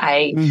that.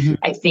 I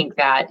think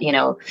that,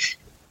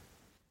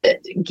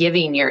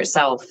 giving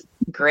yourself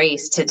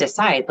grace to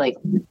decide like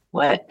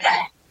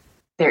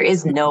there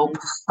is no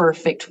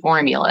perfect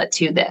formula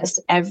to this.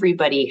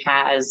 Everybody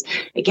has,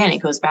 again, it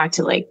goes back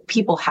to like,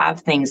 people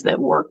have things that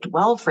worked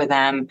well for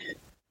them.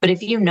 But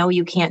if you know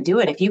you can't do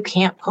it, if you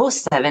can't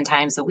post 7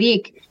 times a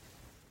week,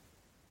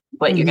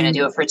 but you're going to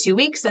do it for 2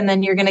 weeks and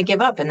then you're going to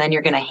give up and then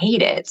you're going to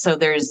hate it. So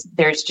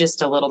there's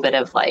just a little bit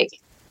of like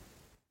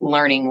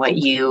learning what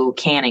you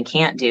can and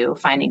can't do,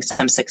 finding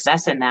some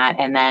success in that.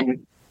 And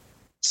then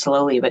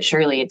slowly but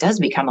surely it does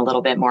become a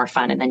little bit more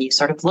fun. And then you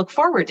sort of look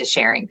forward to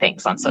sharing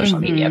things on social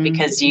media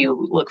because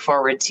you look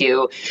forward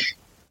to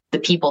the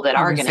people that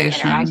are going to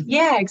interact.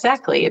 Yeah,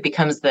 exactly. It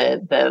becomes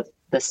the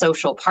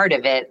social part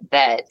of it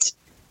that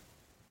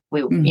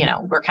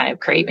we're kind of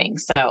craving.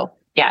 So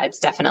yeah, it's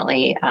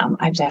definitely,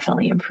 I've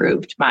definitely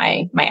improved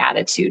my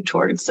attitude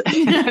towards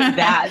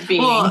that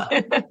being. Well,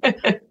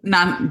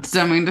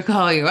 don't mean to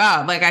call you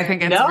out. Like, I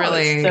think it's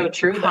really so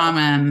true,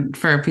 common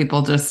for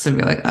people just to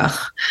be like, ugh,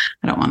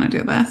 I don't want to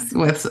do this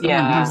with when it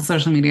comes to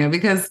social media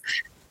because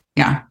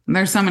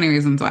there's so many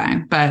reasons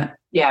why, but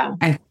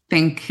I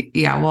think,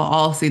 we'll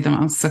all see the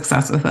most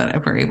success with it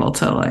if we're able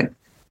to like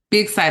be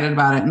excited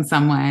about it in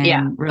some way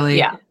and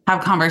really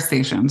have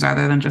conversations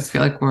rather than just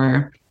feel like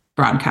we're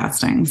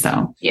broadcasting.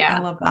 So I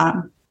love that.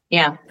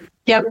 Yeah.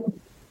 Yep.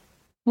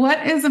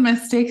 What is a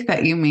mistake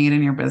that you made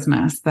in your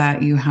business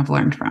that you have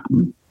learned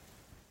from?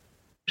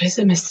 What is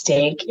a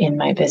mistake in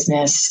my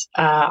business?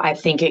 I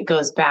think it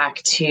goes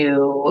back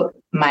to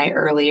my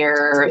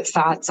earlier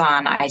thoughts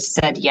on I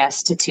said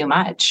yes to too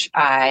much.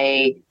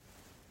 I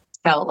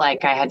felt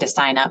like I had to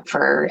sign up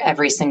for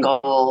every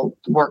single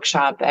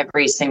workshop,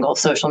 every single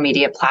social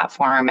media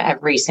platform,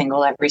 every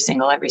single. I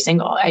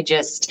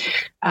just,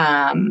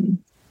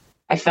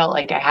 I felt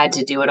like I had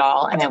to do it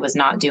all and I was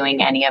not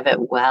doing any of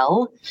it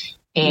well.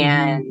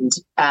 And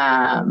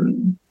I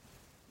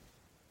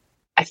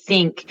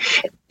think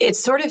it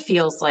sort of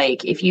feels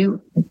like if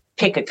you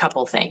pick a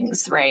couple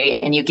things,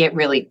 right, and you get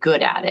really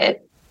good at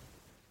it,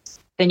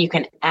 then you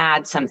can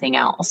add something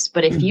else.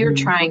 But if you're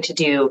trying to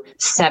do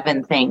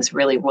 7 things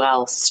really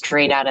well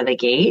straight out of the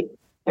gate,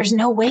 there's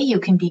no way you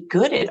can be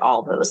good at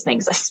all those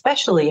things,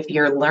 especially if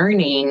you're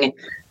learning.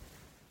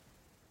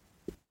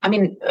 I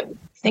mean,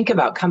 think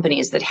about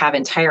companies that have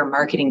entire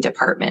marketing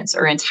departments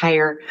or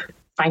entire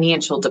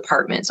financial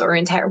departments or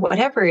entire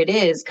whatever it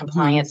is,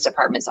 compliance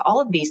departments, all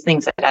of these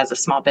things that as a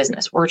small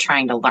business, we're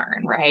trying to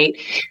learn, right?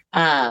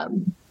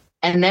 And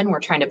then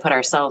we're trying to put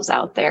ourselves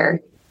out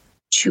there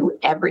to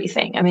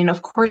everything. I mean,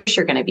 of course,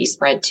 you're going to be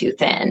spread too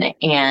thin.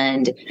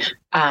 And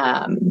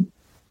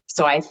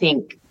so I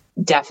think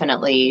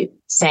definitely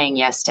saying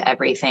yes to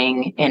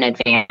everything in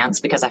advance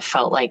because I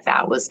felt like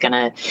that was going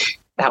to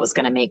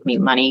make me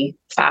money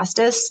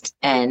fastest.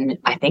 And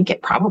I think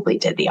it probably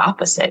did the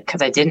opposite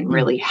because I didn't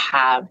really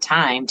have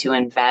time to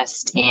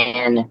invest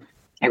in,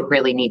 I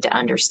really need to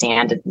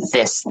understand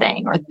this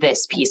thing or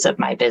this piece of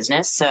my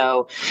business.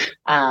 So,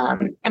 I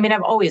mean,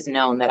 I've always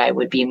known that I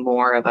would be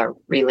more of a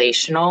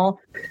relational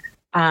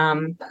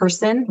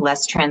person,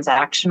 less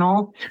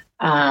transactional.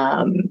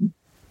 But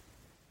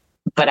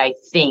I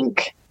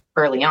think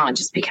early on,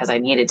 just because I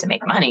needed to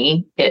make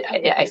money,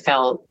 I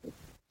felt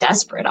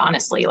desperate,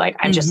 honestly. Like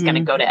I'm just going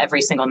to go to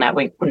every single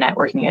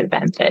networking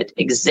event that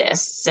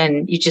exists,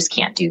 and you just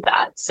can't do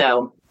that.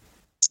 So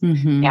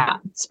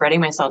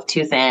spreading myself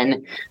too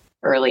thin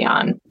early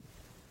on,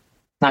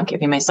 not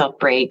giving myself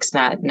breaks,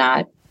 not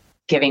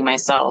giving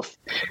myself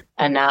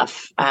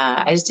enough.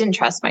 I just didn't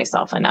trust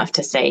myself enough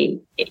to say,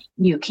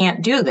 you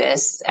can't do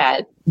this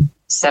at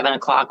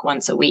 7:00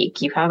 once a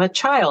week. You have a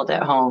child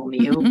at home.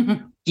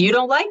 You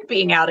don't like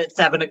being out at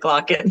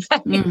 7:00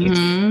 at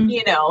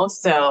night,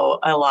 so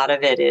a lot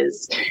of it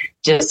is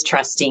just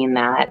trusting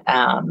that,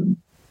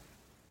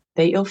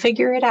 that you'll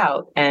figure it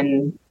out.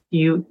 And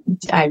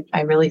I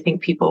really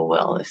think people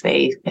will, if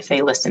they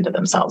listen to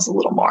themselves a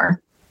little more.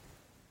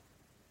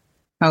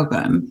 Oh,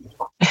 good.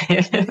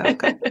 So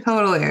good.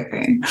 Totally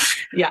agree.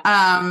 Yeah.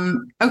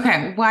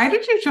 Okay. Why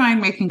did you join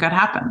Making Good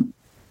Happen?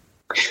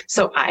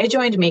 So I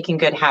joined Making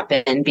Good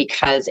Happen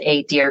because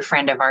a dear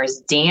friend of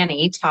ours,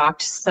 Danny,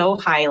 talked so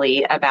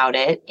highly about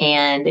it.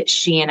 And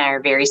she and I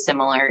are very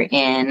similar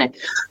in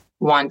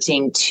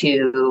wanting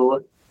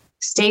to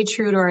stay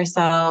true to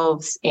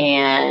ourselves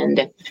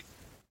and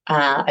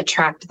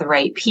attract the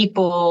right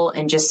people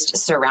and just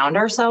surround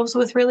ourselves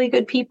with really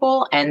good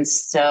people. And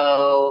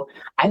so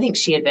I think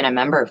she had been a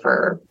member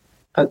for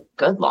a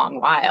good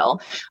long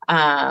while.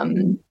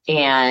 And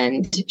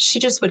she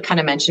just would kind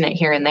of mention it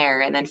here and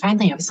there. And then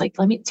finally I was like,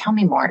 tell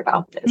me more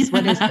about this.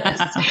 What is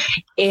this?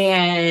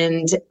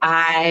 And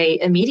I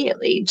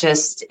immediately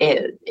just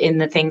in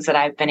the things that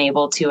I've been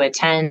able to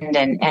attend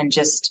and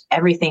just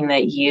everything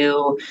that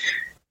you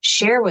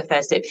share with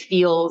us, it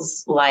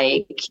feels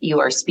like you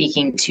are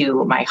speaking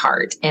to my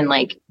heart, and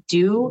like,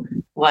 do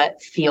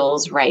what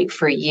feels right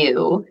for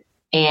you.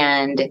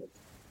 And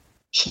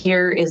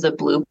here is a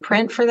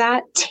blueprint for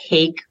that.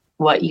 Take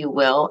what you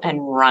will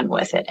and run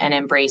with it and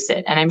embrace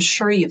it. And I'm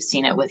sure you've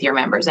seen it with your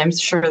members. I'm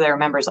sure there are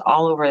members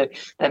all over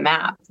the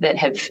map that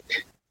have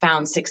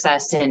found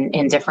success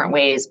in different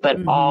ways, but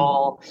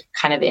all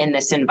kind of in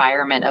this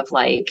environment of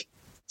like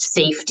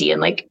safety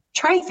and like,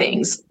 try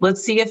things.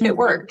 Let's see if it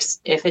works.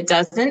 If it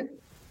doesn't,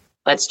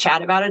 let's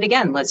chat about it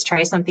again. Let's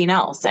try something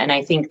else. And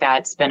I think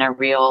that's been a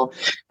real,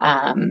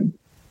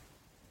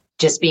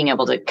 just being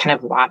able to kind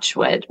of watch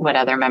what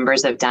other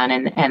members have done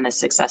and the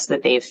success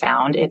that they've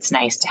found. It's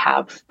nice to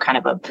have kind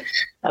of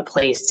a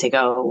place to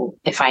go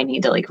if I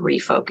need to like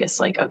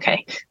refocus, like,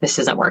 okay, this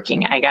isn't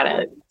working. I got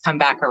to come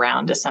back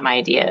around to some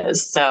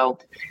ideas. So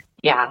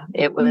yeah,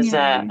 it was,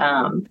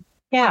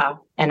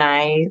 and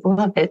I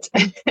love it.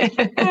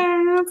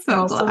 That's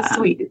so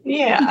sweet.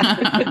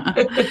 Yeah.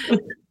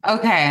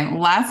 Okay.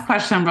 Last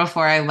question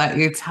before I let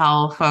you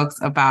tell folks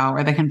about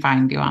where they can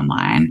find you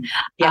online.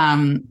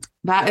 Yeah.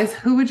 That is,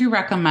 who would you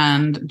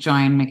recommend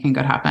join Making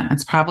Good Happen?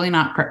 It's probably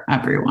not for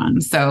everyone.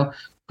 So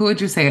who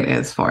would you say it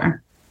is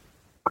for?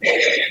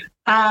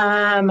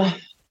 I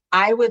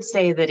would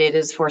say that it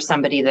is for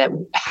somebody that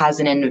has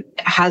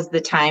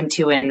the time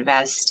to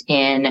invest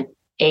in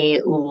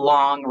a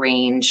long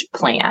range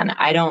plan.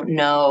 I don't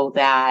know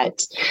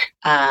that,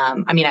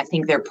 I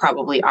think there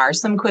probably are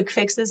some quick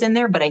fixes in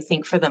there, but I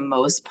think for the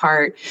most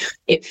part,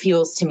 it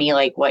feels to me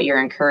like what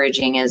you're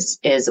encouraging is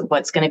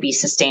what's going to be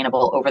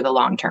sustainable over the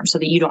long term so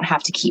that you don't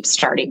have to keep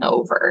starting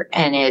over.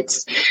 And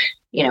it's,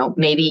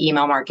 maybe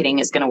email marketing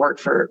is going to work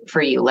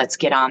for you. Let's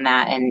get on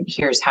that. And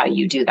here's how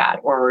you do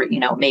that. Or,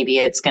 maybe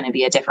it's going to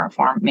be a different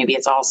form. Maybe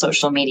it's all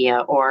social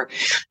media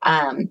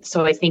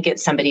so I think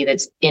it's somebody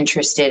that's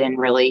interested in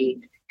really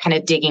kind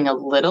of digging a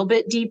little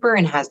bit deeper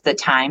and has the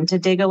time to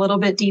dig a little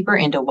bit deeper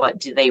into what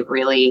do they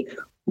really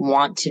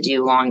want to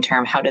do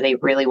long-term? How do they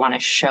really want to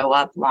show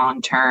up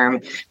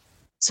long-term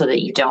so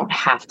that you don't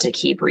have to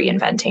keep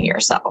reinventing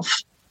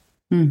yourself?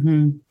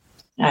 Mm-hmm.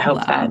 I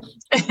hope that's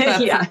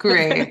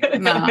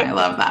great. No, I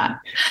love that.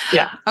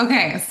 Yeah.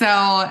 Okay.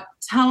 So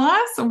tell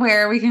us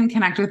where we can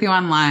connect with you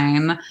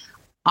online.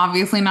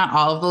 Obviously, not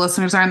all of the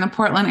listeners are in the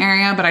Portland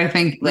area, but I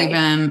think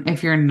even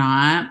if you're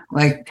not,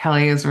 like,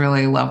 Kelly is a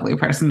really lovely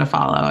person to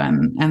follow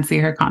and see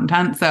her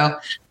content. So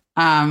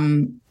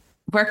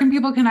where can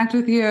people connect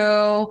with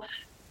you?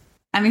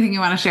 Anything you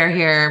want to share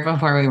here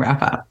before we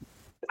wrap up?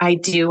 I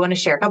do want to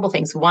share a couple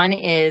things. One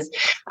is,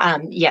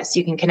 yes,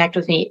 you can connect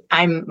with me.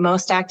 I'm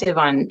most active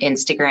on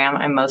Instagram.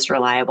 I'm most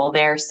reliable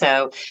there.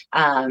 So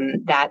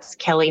that's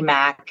Kelly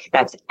Mack.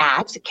 That's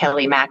at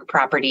Kelly Mack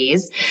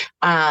Properties.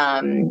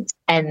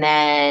 And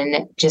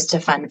then just a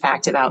fun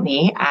fact about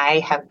me, I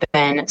have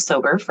been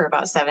sober for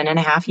about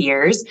 7.5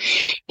 years.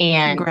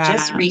 And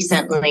Just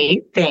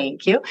recently,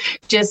 thank you,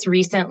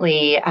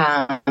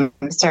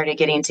 started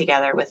getting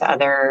together with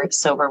other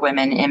sober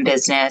women in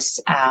business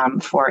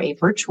for a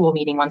virtual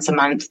meeting once a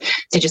month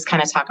to just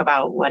kind of talk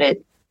about what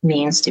it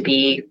means to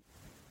be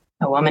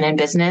a woman in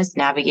business,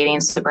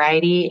 navigating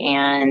sobriety.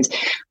 And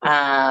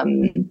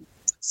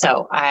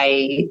so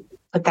I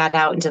put that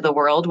out into the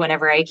world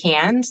whenever I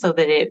can so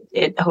that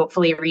it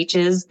hopefully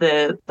reaches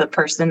the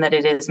person that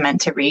it is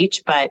meant to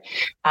reach. But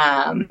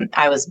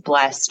I was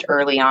blessed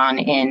early on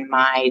in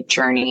my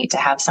journey to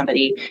have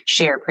somebody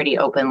share pretty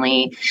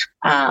openly.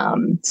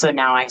 So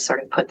now I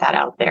sort of put that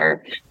out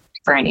there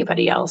for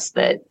anybody else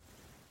that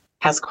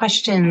has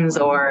questions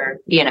or,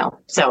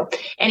 so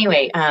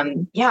anyway,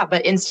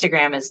 but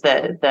Instagram is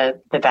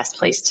the best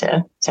place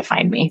to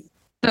find me.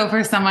 So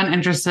for someone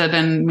interested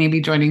in maybe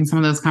joining some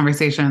of those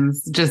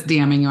conversations, just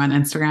DMing you on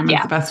Instagram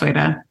is the best way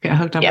to get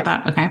hooked up with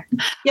that. Okay.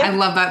 Yep. I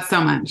love that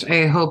so much.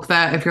 I hope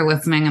that if you're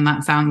listening and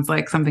that sounds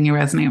like something you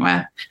resonate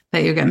with,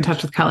 that you get in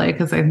touch with Kelly,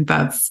 because I think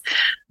that's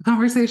a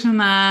conversation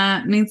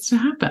that needs to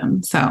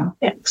happen. So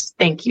yes,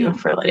 thank you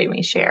for letting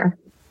me share.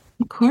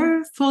 Of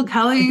course. Well,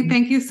 Kelly,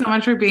 thank you so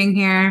much for being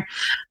here.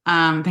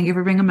 Thank you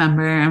for being a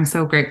member. I'm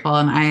so grateful.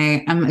 And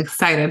I am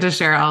excited to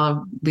share all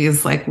of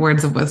these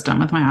words of wisdom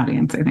with my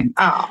audience, I think.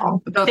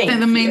 Oh,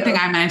 the main thing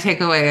I'm going to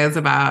take away is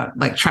about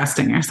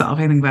trusting yourself.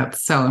 I think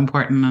that's so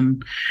important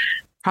and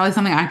probably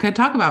something I could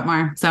talk about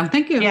more. So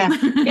thank you.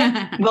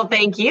 Yeah. Well,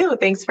 thank you.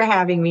 Thanks for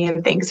having me.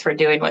 And thanks for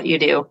doing what you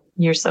do.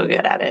 You're so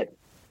good at it.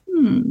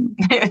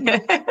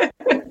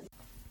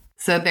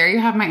 So there you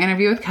have my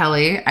interview with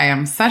Kelly. I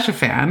am such a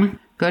fan.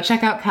 Go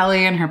check out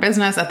Kelly and her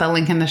business at the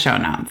link in the show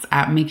notes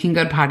at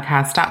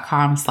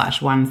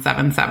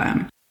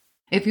makinggoodpodcast.com/177.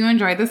 If you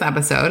enjoyed this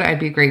episode, I'd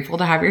be grateful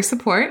to have your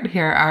support.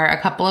 Here are a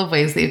couple of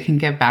ways that you can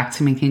give back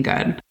to Making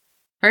Good.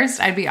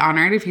 First, I'd be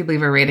honored if you'd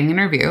leave a rating and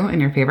review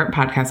in your favorite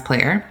podcast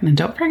player. And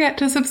don't forget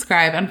to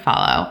subscribe and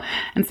follow.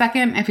 And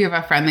second, if you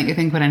have a friend that you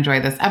think would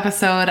enjoy this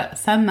episode,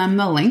 send them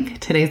the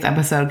link. Today's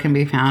episode can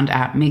be found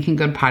at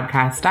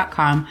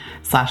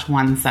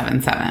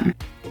makinggoodpodcast.com/177.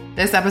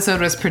 This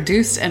episode was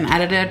produced and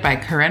edited by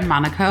Corinne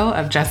Monaco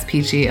of Just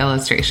Peachy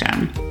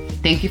Illustration.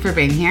 Thank you for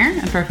being here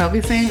and for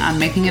focusing on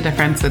making a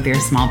difference with your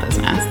small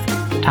business.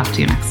 Talk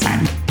to you next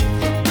time.